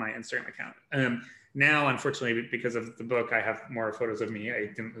on my Instagram account. Now, unfortunately, because of the book, I have more photos of me. I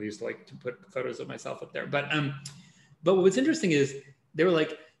didn't used to like to put photos of myself up there. But what's interesting is they were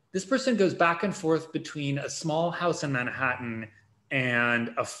like, this person goes back and forth between a small house in Manhattan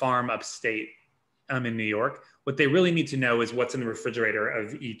and a farm upstate in New York. What they really need to know is what's in the refrigerator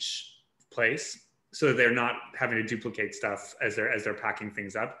of each place, so that they're not having to duplicate stuff as they're packing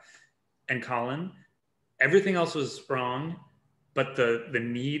things up. And Colin, everything else was wrong, but the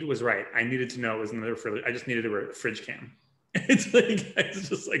need was right. I needed to know it was in the refrigerator. I just needed a fridge cam. It's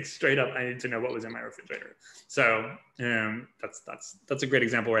just like straight up, I need to know what was in my refrigerator. So that's a great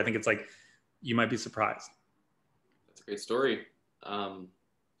example where I think it's like, you might be surprised. That's a great story.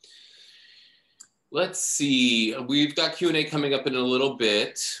 Let's see, we've got Q&A coming up in a little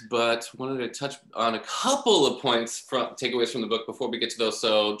bit, but wanted to touch on a couple of points from takeaways from the book before we get to those.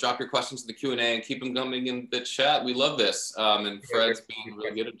 So drop your questions in the Q&A and keep them coming in the chat. We love this. And Fred's being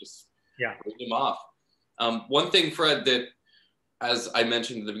really good at just reading them off. One thing, Fred, that as I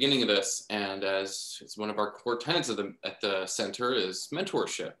mentioned at the beginning of this, and as it's one of our core tenets at the center, is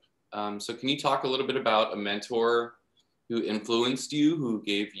mentorship. So can you talk a little bit about a mentor who influenced you, who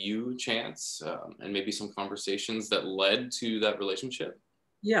gave you a chance, and maybe some conversations that led to that relationship?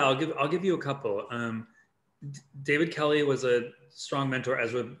 Yeah, I'll give you a couple. David Kelly was a strong mentor,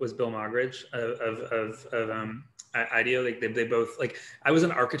 as was Bill Moggridge of IDEO. Like they both, like, I was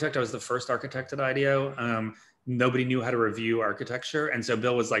an architect. I was the first architect at IDEO. Nobody knew how to review architecture. And so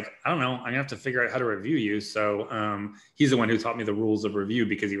Bill was like, I don't know, I'm gonna have to figure out how to review you. So he's the one who taught me the rules of review,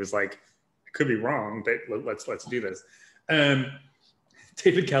 because he was like, I could be wrong, but let's do this.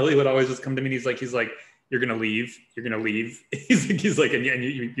 David Kelly would always just come to me and he's like, you're gonna leave. He's like, and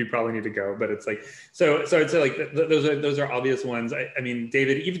you probably need to go. But it's like, so I'd say like those are obvious ones. I mean,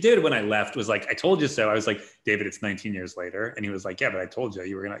 David, when I left, was like, I told you so. I was like, David, it's 19 years later, and he was like, yeah, but I told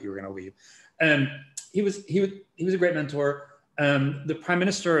you were gonna leave. He was a great mentor. The Prime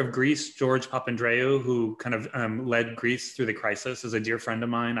Minister of Greece, George Papandreou, who kind of led Greece through the crisis, is a dear friend of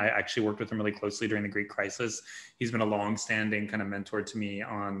mine. I actually worked with him really closely during the Greek crisis. He's been a long-standing kind of mentor to me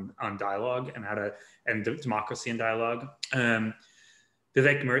on dialogue and democracy and dialogue. Vivek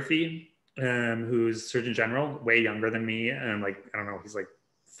Murthy, who's Surgeon General, way younger than me, and like, I don't know, he's like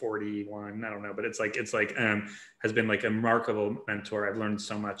 41, I don't know, but it's like has been like a remarkable mentor. I've learned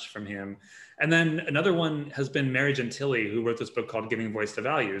so much from him. And then another one has been Mary Gentili, who wrote this book called Giving Voice to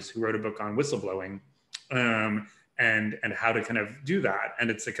Values, who wrote a book on whistleblowing and how to kind of do that.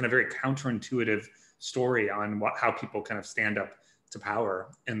 And it's a kind of very counterintuitive story on how people kind of stand up to power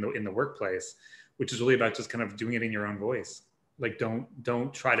in the workplace, which is really about just kind of doing it in your own voice. Like, don't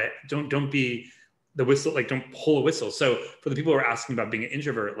be the whistle, like don't pull a whistle. So for the people who are asking about being an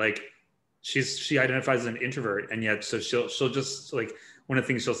introvert, like she identifies as an introvert, and yet so she'll just, like, one of the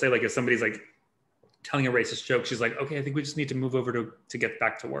things she'll say, like if somebody's like telling a racist joke, she's like, okay, I think we just need to move over to get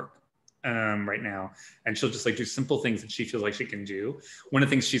back to work right now. And she'll just like do simple things that she feels like she can do. One of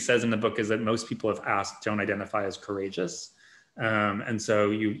the things she says in the book is that most people, if asked, don't identify as courageous. And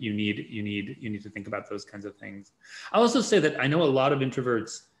so you need to think about those kinds of things. I'll also say that I know a lot of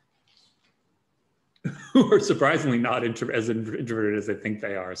introverts who are surprisingly not as introverted as they think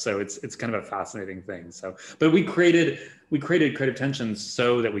they are. So it's kind of a fascinating thing. So, but we created creative tensions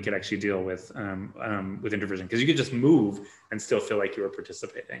so that we could actually deal with introversion, because you could just move and still feel like you were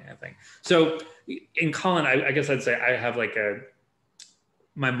participating, I think. So in Colin, I guess I'd say I have like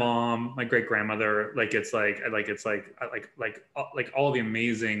my mom, my great grandmother, like all the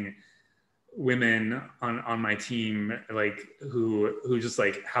amazing women on my team, like who just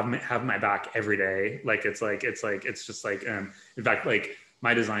like have my back every day. Like it's just like in fact, like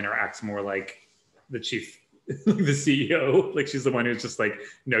my designer acts more like the chief the CEO. Like she's the one who's just like,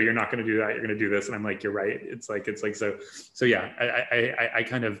 no, you're not going to do that, you're going to do this. And I'm like, you're right. It's like so yeah, I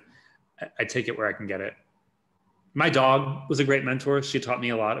kind of take it where I can get it. My dog was a great mentor. She taught me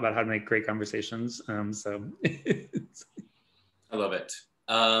a lot about how to make great conversations. So I love it.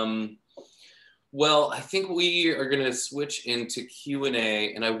 Well, I think we are going to switch into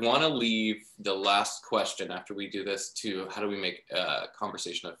Q&A, and I want to leave the last question after we do this to how do we make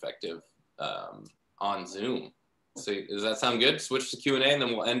conversation effective on Zoom. So does that sound good? Switch to Q&A, and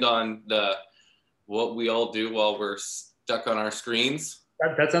then we'll end on what we all do while we're stuck on our screens.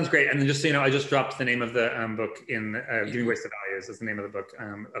 That sounds great. And then just so you know, I just dropped the name of the book in Giving Voice to Values is the name of the book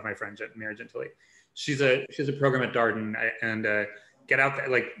of my friend Mary Gentili. She has a program at Darden, and get out there,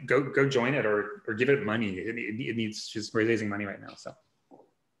 like go join it or give it money. It needs, she's raising money right now. So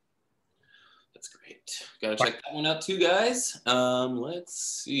that's great. Gotta check that one out too, guys. Let's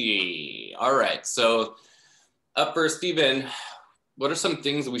see. All right, so up first, Stephen, what are some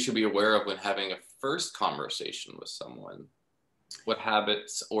things that we should be aware of when having a first conversation with someone? What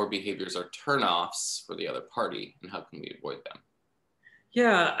habits or behaviors are turnoffs for the other party, and how can we avoid them?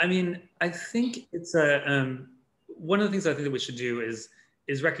 Yeah, I mean, I think it's one of the things I think that we should do is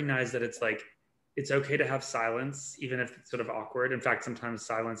recognize that it's like, it's okay to have silence, even if it's sort of awkward. In fact, sometimes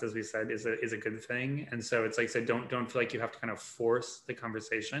silence, as we said, is a good thing. And so it's like, so don't feel like you have to kind of force the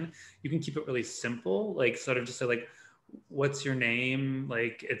conversation. You can keep it really simple, like sort of just say like, what's your name?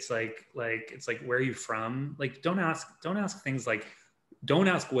 Like, it's like, where are you from? Like, don't ask things like, don't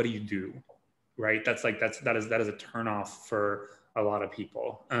ask, what do you do? Right? That is a turnoff for a lot of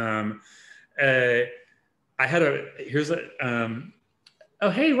people. Oh,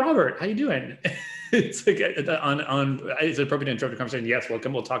 hey, Robert, how you doing? It's like it's appropriate to interrupt the conversation. Yes,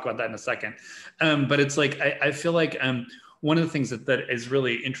 welcome. We'll talk about that in a second. But it's like, I feel like one of the things that is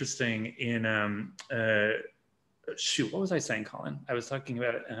really interesting in, shoot, what was I saying, Colin? I was talking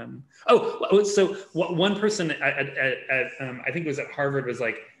about so one person I think it was at Harvard was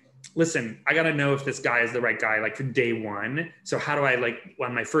like, listen, I got to know if this guy is the right guy, like for day one. So how do I, like,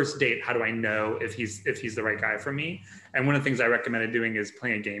 on my first date, how do I know if he's the right guy for me? And one of the things I recommended doing is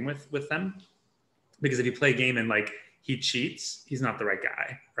playing a game with them, because if you play a game and like he cheats, he's not the right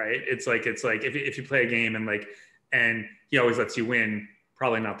guy, right? It's like if you play a game and he always lets you win,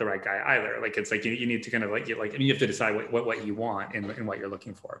 probably not the right guy either. Like, it's like you need to kind of like, I mean, you have to decide what you want and what you're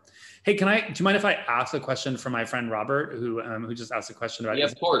looking for. Hey, do you mind if I ask a question from my friend Robert, who just asked a question about? Yeah,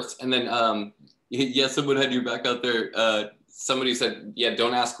 of course. And then someone had you back out there. Somebody said, yeah,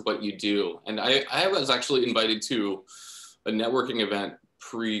 don't ask what you do. And I was actually invited to a networking event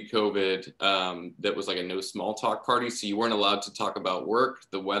pre-COVID that was like a no small talk party. So you weren't allowed to talk about work,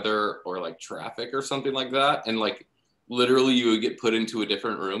 the weather, or like traffic or something like that. And like literally you would get put into a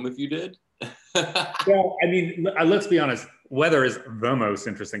different room if you did. Well, I mean, let's be honest. Weather is the most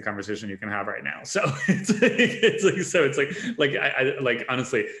interesting conversation you can have right now. So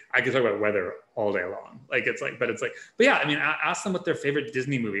honestly, I could talk about weather all day long. But yeah, I mean, ask them what their favorite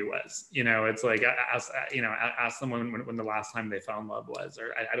Disney movie was. You know, it's like, ask them when the last time they fell in love was,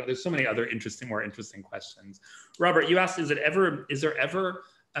 or I don't. There's so many other more interesting questions. Robert, you asked, is it ever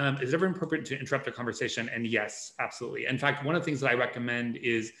appropriate to interrupt a conversation? And yes, absolutely. In fact, one of the things that I recommend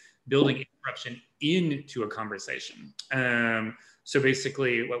is building interruption into a conversation. So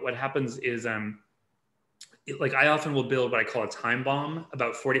basically what happens is, like I often will build what I call a time bomb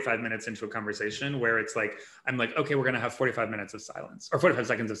about 45 minutes into a conversation, where it's like, I'm like, okay, we're going to have 45 minutes of silence, or 45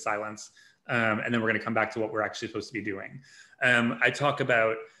 seconds of silence. And then we're going to come back to what we're actually supposed to be doing.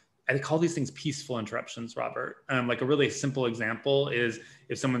 I call these things peaceful interruptions, Robert. Like a really simple example is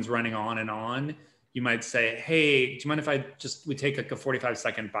if someone's running on and on, you might say, hey, do you mind if we take like a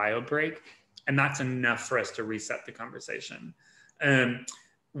 45-second bio break? And that's enough for us to reset the conversation.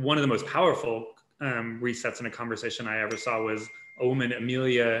 One of the most powerful resets in a conversation I ever saw was a woman,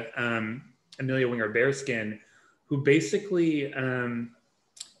 Amelia Winger Bearskin, who basically,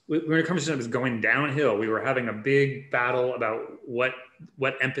 we were in a conversation that was going downhill. We were having a big battle about what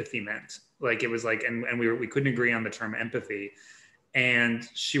empathy meant. Like, it was like, and we couldn't agree on the term empathy. And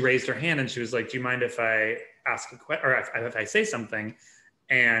she raised her hand and she was like, do you mind if I ask a question, or if I say something?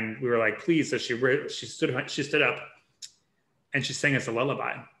 And we were like, please. So she stood up and she sang us a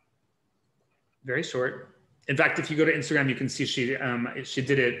lullaby. Very short. In fact, if you go to Instagram, you can see she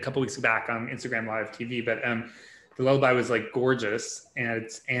did it a couple weeks back on Instagram Live TV, but the lullaby was like gorgeous. And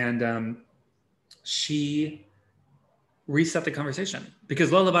she reset the conversation,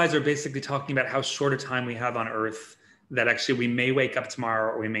 because lullabies are basically talking about how short a time we have on Earth, that actually we may wake up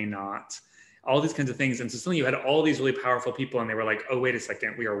tomorrow or we may not, all these kinds of things. And so suddenly you had all these really powerful people and they were like, oh, wait a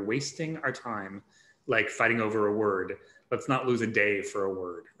second, we are wasting our time like fighting over a word. Let's not lose a day for a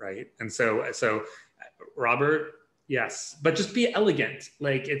word, right? And so Robert, yes, but just be elegant.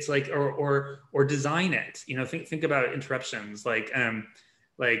 Like, it's like, or design it, you know, think about interruptions. Like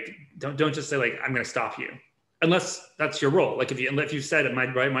don't just say like, I'm going to stop you, unless that's your role. Like if you said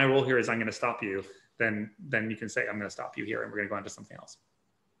my role here is I'm going to stop you, then you can say, I'm going to stop you here and we're going to go on to something else.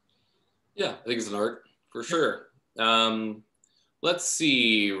 Yeah, I think it's an art for sure. Let's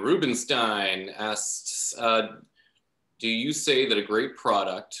see. Rubenstein asks, do you say that a great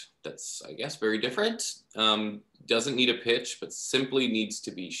product that's, I guess, very different, doesn't need a pitch, but simply needs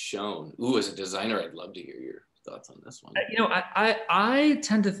to be shown? Ooh, as a designer, I'd love to hear your thoughts on this one. You know, I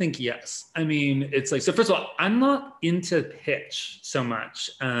tend to think yes. I mean, it's like, so first of all, I'm not into pitch so much,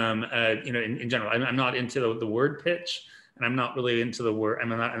 you know, in general. I'm not into the word pitch, and I'm not really into the word, I'm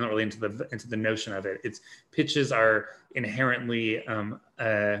not really into the notion of it. It's, pitches are inherently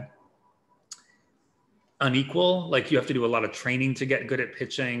unequal. Like, you have to do a lot of training to get good at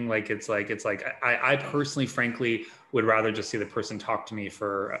pitching. Like, it's like I personally, frankly, would rather just see the person talk to me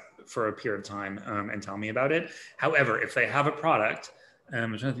for a period of time and tell me about it. However, if they have a product,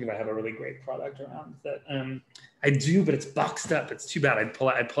 I'm trying to think if I have a really great product around that. I do, but it's boxed up. It's too bad. I'd pull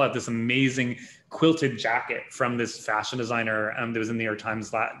out this amazing quilted jacket from this fashion designer that was in the New York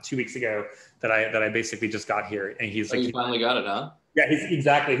Times 2 weeks ago that I basically just got here. And he's like, you finally got it, huh? Yeah,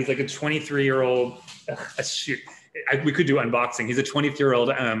 exactly. He's like a 23-year-old. Shoot, we could do unboxing. He's a 23-year-old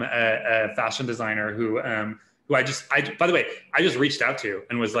fashion designer who by the way, I just reached out to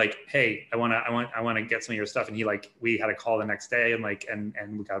and was like, hey, I want to get some of your stuff. And we had a call the next day and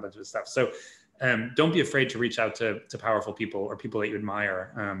we got a bunch of stuff. So don't be afraid to reach out to powerful people or people that you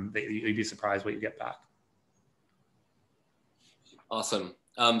admire. You'd be surprised what you get back. Awesome.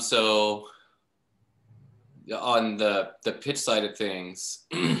 So on the pitch side of things,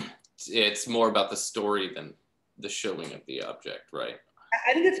 it's more about the story than the showing of the object, right?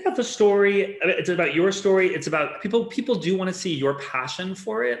 I think it's about the story. It's about your story. It's about people do want to see your passion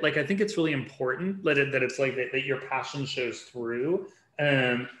for it. Like, I think it's really important that it's like that your passion shows through.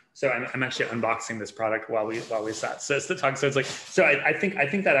 So I'm actually unboxing this product while we sat. So it's the talk. So it's like, so I think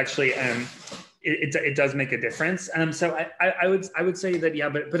that actually it does make a difference. So I would say that, yeah,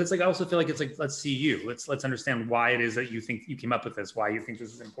 but it's like, I also feel like it's like, let's see you. Let's understand why it is that you think you came up with this, why you think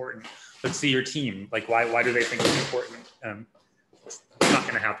this is important. Let's see your team. Like, why do they think it's important? It's not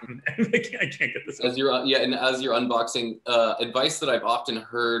going to happen. I can't get this. As you're unboxing, advice that I've often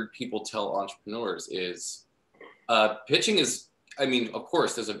heard people tell entrepreneurs is, pitching is, I mean, of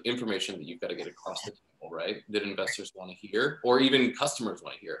course, there's information that you've got to get across the table, right? That investors want to hear, or even customers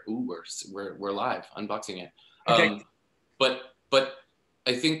want to hear. Ooh, we're live unboxing it. Okay. But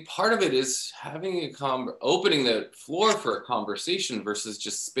I think part of it is having opening the floor for a conversation versus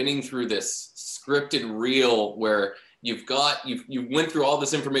just spinning through this scripted reel where you went through all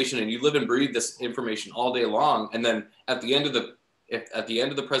this information and you live and breathe this information all day long, and then at the end of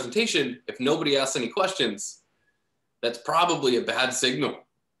the presentation, if nobody asks any questions, that's probably a bad signal.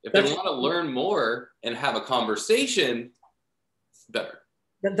 If they want to learn more and have a conversation, it's better.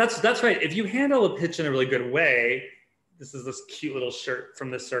 That's right. If you handle a pitch in a really good way, this is this cute little shirt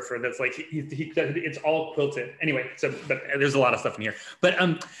from this surfer that's like, it's all quilted. Anyway, but there's a lot of stuff in here. But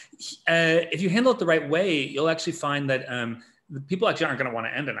if you handle it the right way, you'll actually find that the people actually aren't going to want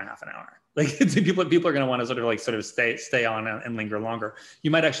to end in a half an hour. Like, people are going to want to sort of stay on and linger longer.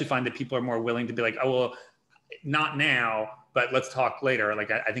 You might actually find that people are more willing to be like, oh, well, not now, but let's talk later.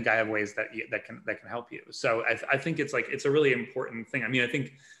 Like, I think I have ways that can help you. So I think it's like, it's a really important thing. I mean, I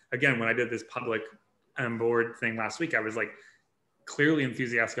think, again, when I did this public board thing last week, I was like clearly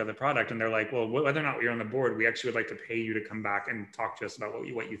enthusiastic of the product, and they're like, well, whether or not you're on the board, we actually would like to pay you to come back and talk to us about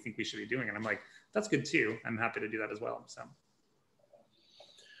what you think we should be doing. And I'm like, that's good too. I'm happy to do that as well. So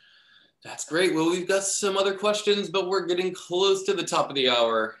that's great. Well, we've got some other questions, but we're getting close to the top of the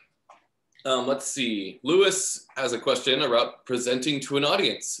hour. Let's see. Lewis has a question about presenting to an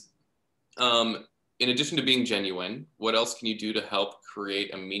audience. In addition to being genuine, what else can you do to help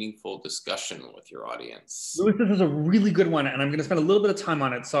create a meaningful discussion with your audience? Lewis, this is a really good one, and I'm going to spend a little bit of time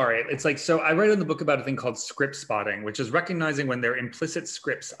on it. Sorry. It's like, so I write in the book about a thing called script spotting, which is recognizing when there are implicit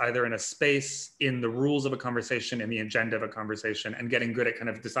scripts, either in a space, in the rules of a conversation, in the agenda of a conversation, and getting good at kind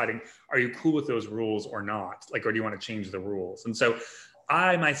of deciding, are you cool with those rules or not? Like, or do you want to change the rules? And so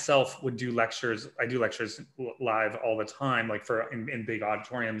I myself would do lectures. I do lectures live all the time, like in big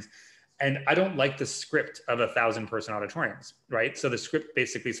auditoriums. And I don't like the script of 1,000-person auditoriums, right? So the script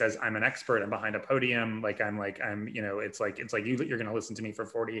basically says, I'm an expert, I'm behind a podium, I'm, you know, it's like you're gonna listen to me for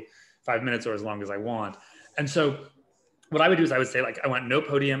 45 minutes or as long as I want. And so what I would do is I would say, like, I want no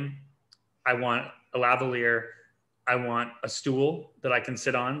podium, I want a lavalier, I want a stool that I can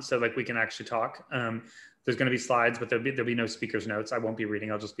sit on so like we can actually talk. There's gonna be slides, but there'll be no speaker's notes. I won't be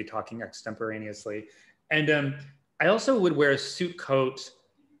reading, I'll just be talking extemporaneously. And I also would wear a suit coat,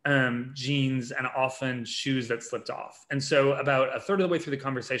 jeans, and often shoes that slipped off. And so about a third of the way through the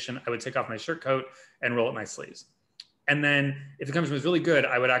conversation, I would take off my shirt coat and roll up my sleeves. And then if the conversation was really good,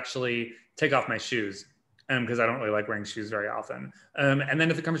 I would actually take off my shoes because I don't really like wearing shoes very often. And then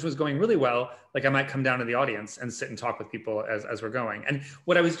if the conversation was going really well, like I might come down to the audience and sit and talk with people as we're going. And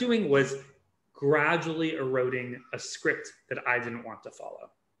what I was doing was gradually eroding a script that I didn't want to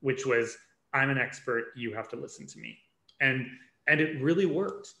follow, which was, I'm an expert, you have to listen to me. And it really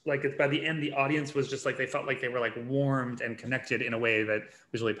worked. Like by the end, the audience was just like, they felt like they were like warmed and connected in a way that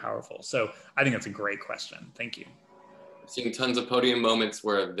was really powerful. So I think that's a great question. Thank you. I've seen tons of podium moments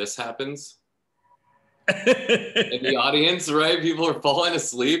where this happens in the audience, right? People are falling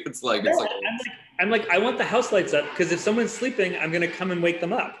asleep. It's like, I'm like, I want the house lights up, because if someone's sleeping, I'm going to come and wake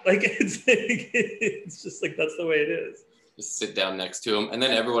them up. Like, it's just like, that's the way it is. Just sit down next to them. And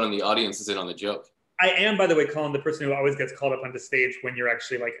then everyone in the audience is in on the joke. I am, by the way, Colin, the person who always gets called up onto stage when you're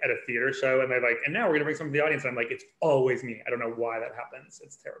actually like at a theater show and they're like, and now we're gonna bring someone to the audience. And I'm like, it's always me. I don't know why that happens.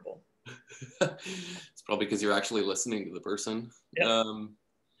 It's terrible. It's probably because you're actually listening to the person. Yep.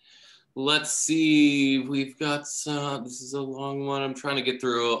 Let's see, we've got some, this is a long one. I'm trying to get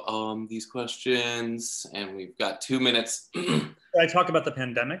through these questions, and we've got 2 minutes. Can I talk about the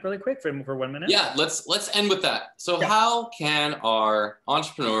pandemic really quick for 1 minute? Yeah, let's end with that. So yeah. How can our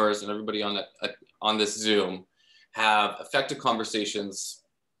entrepreneurs and everybody on this Zoom have effective conversations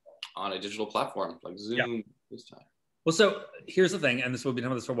on a digital platform like Zoom this time? Well, so here's the thing, and this will be done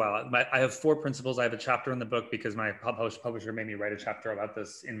with this for a while. I have 4 principles. I have a chapter in the book because my publisher made me write a chapter about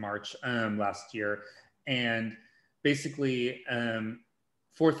this in March last year. And basically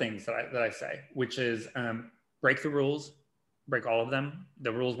 4 things that I say, which is break the rules, break all of them.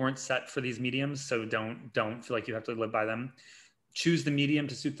 The rules weren't set for these mediums, so don't feel like you have to live by them. Choose the medium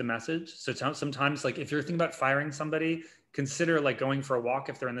to suit the message. So sometimes, like if you're thinking about firing somebody, consider like going for a walk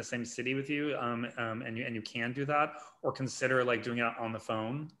if they're in the same city with you, and you can do that, or consider like doing it on the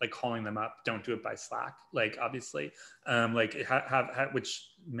phone, like calling them up. Don't do it by Slack, like obviously, like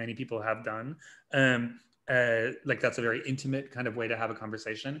which many people have done. Like that's a very intimate kind of way to have a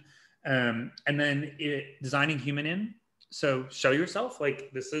conversation. And then designing human in. So show yourself,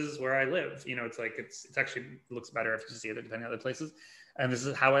 like, this is where I live. You know, it's like, it's actually looks better if you see it depending on other places. And this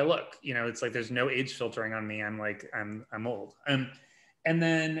is how I look. You know, it's like, there's no age filtering on me. I'm like, I'm old. And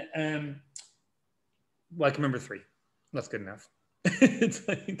then, well, I can remember 3. That's good enough. It's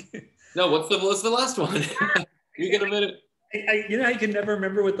like, no, what's the last one? You get a minute. You know, I can never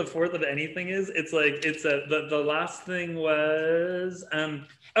remember what the 4th of anything is. It's like, it's the last thing was,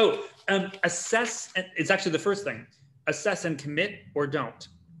 assess. And it's actually the first thing. Assess and commit or don't.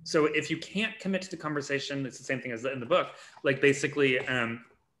 So if you can't commit to the conversation, it's the same thing as in the book. Like basically,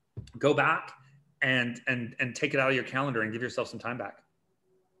 go back and take it out of your calendar and give yourself some time back.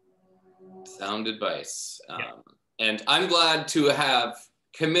 Sound advice. And I'm glad to have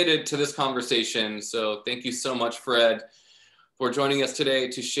committed to this conversation. So thank you so much, Fred, for joining us today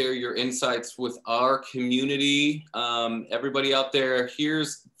to share your insights with our community. Everybody out there,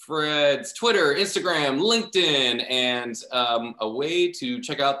 here's Fred's Twitter, Instagram, LinkedIn, and a way to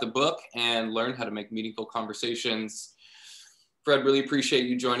check out the book and learn how to make meaningful conversations. Fred, really appreciate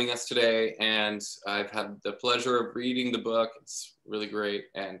you joining us today. And I've had the pleasure of reading the book. It's really great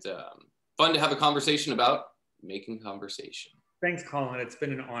and fun to have a conversation about making conversation. Thanks, Colin. It's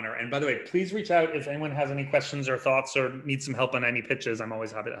been an honor. And by the way, please reach out if anyone has any questions or thoughts or needs some help on any pitches. I'm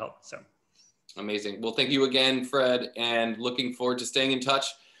always happy to help. So amazing. Well, thank you again, Fred, and looking forward to staying in touch.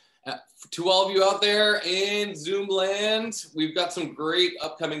 To all of you out there in Zoom land, we've got some great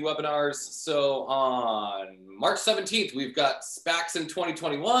upcoming webinars. So on March 17th, we've got SPACs in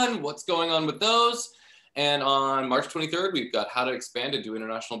 2021. What's going on with those? And on March 23rd, we've got how to expand and do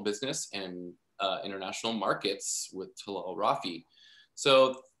international business and international markets with Talal Rafi.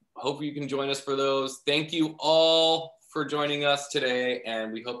 So hope you can join us for those. Thank you all for joining us today,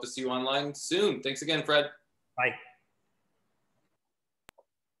 and we hope to see you online soon. Thanks again, Fred. Bye.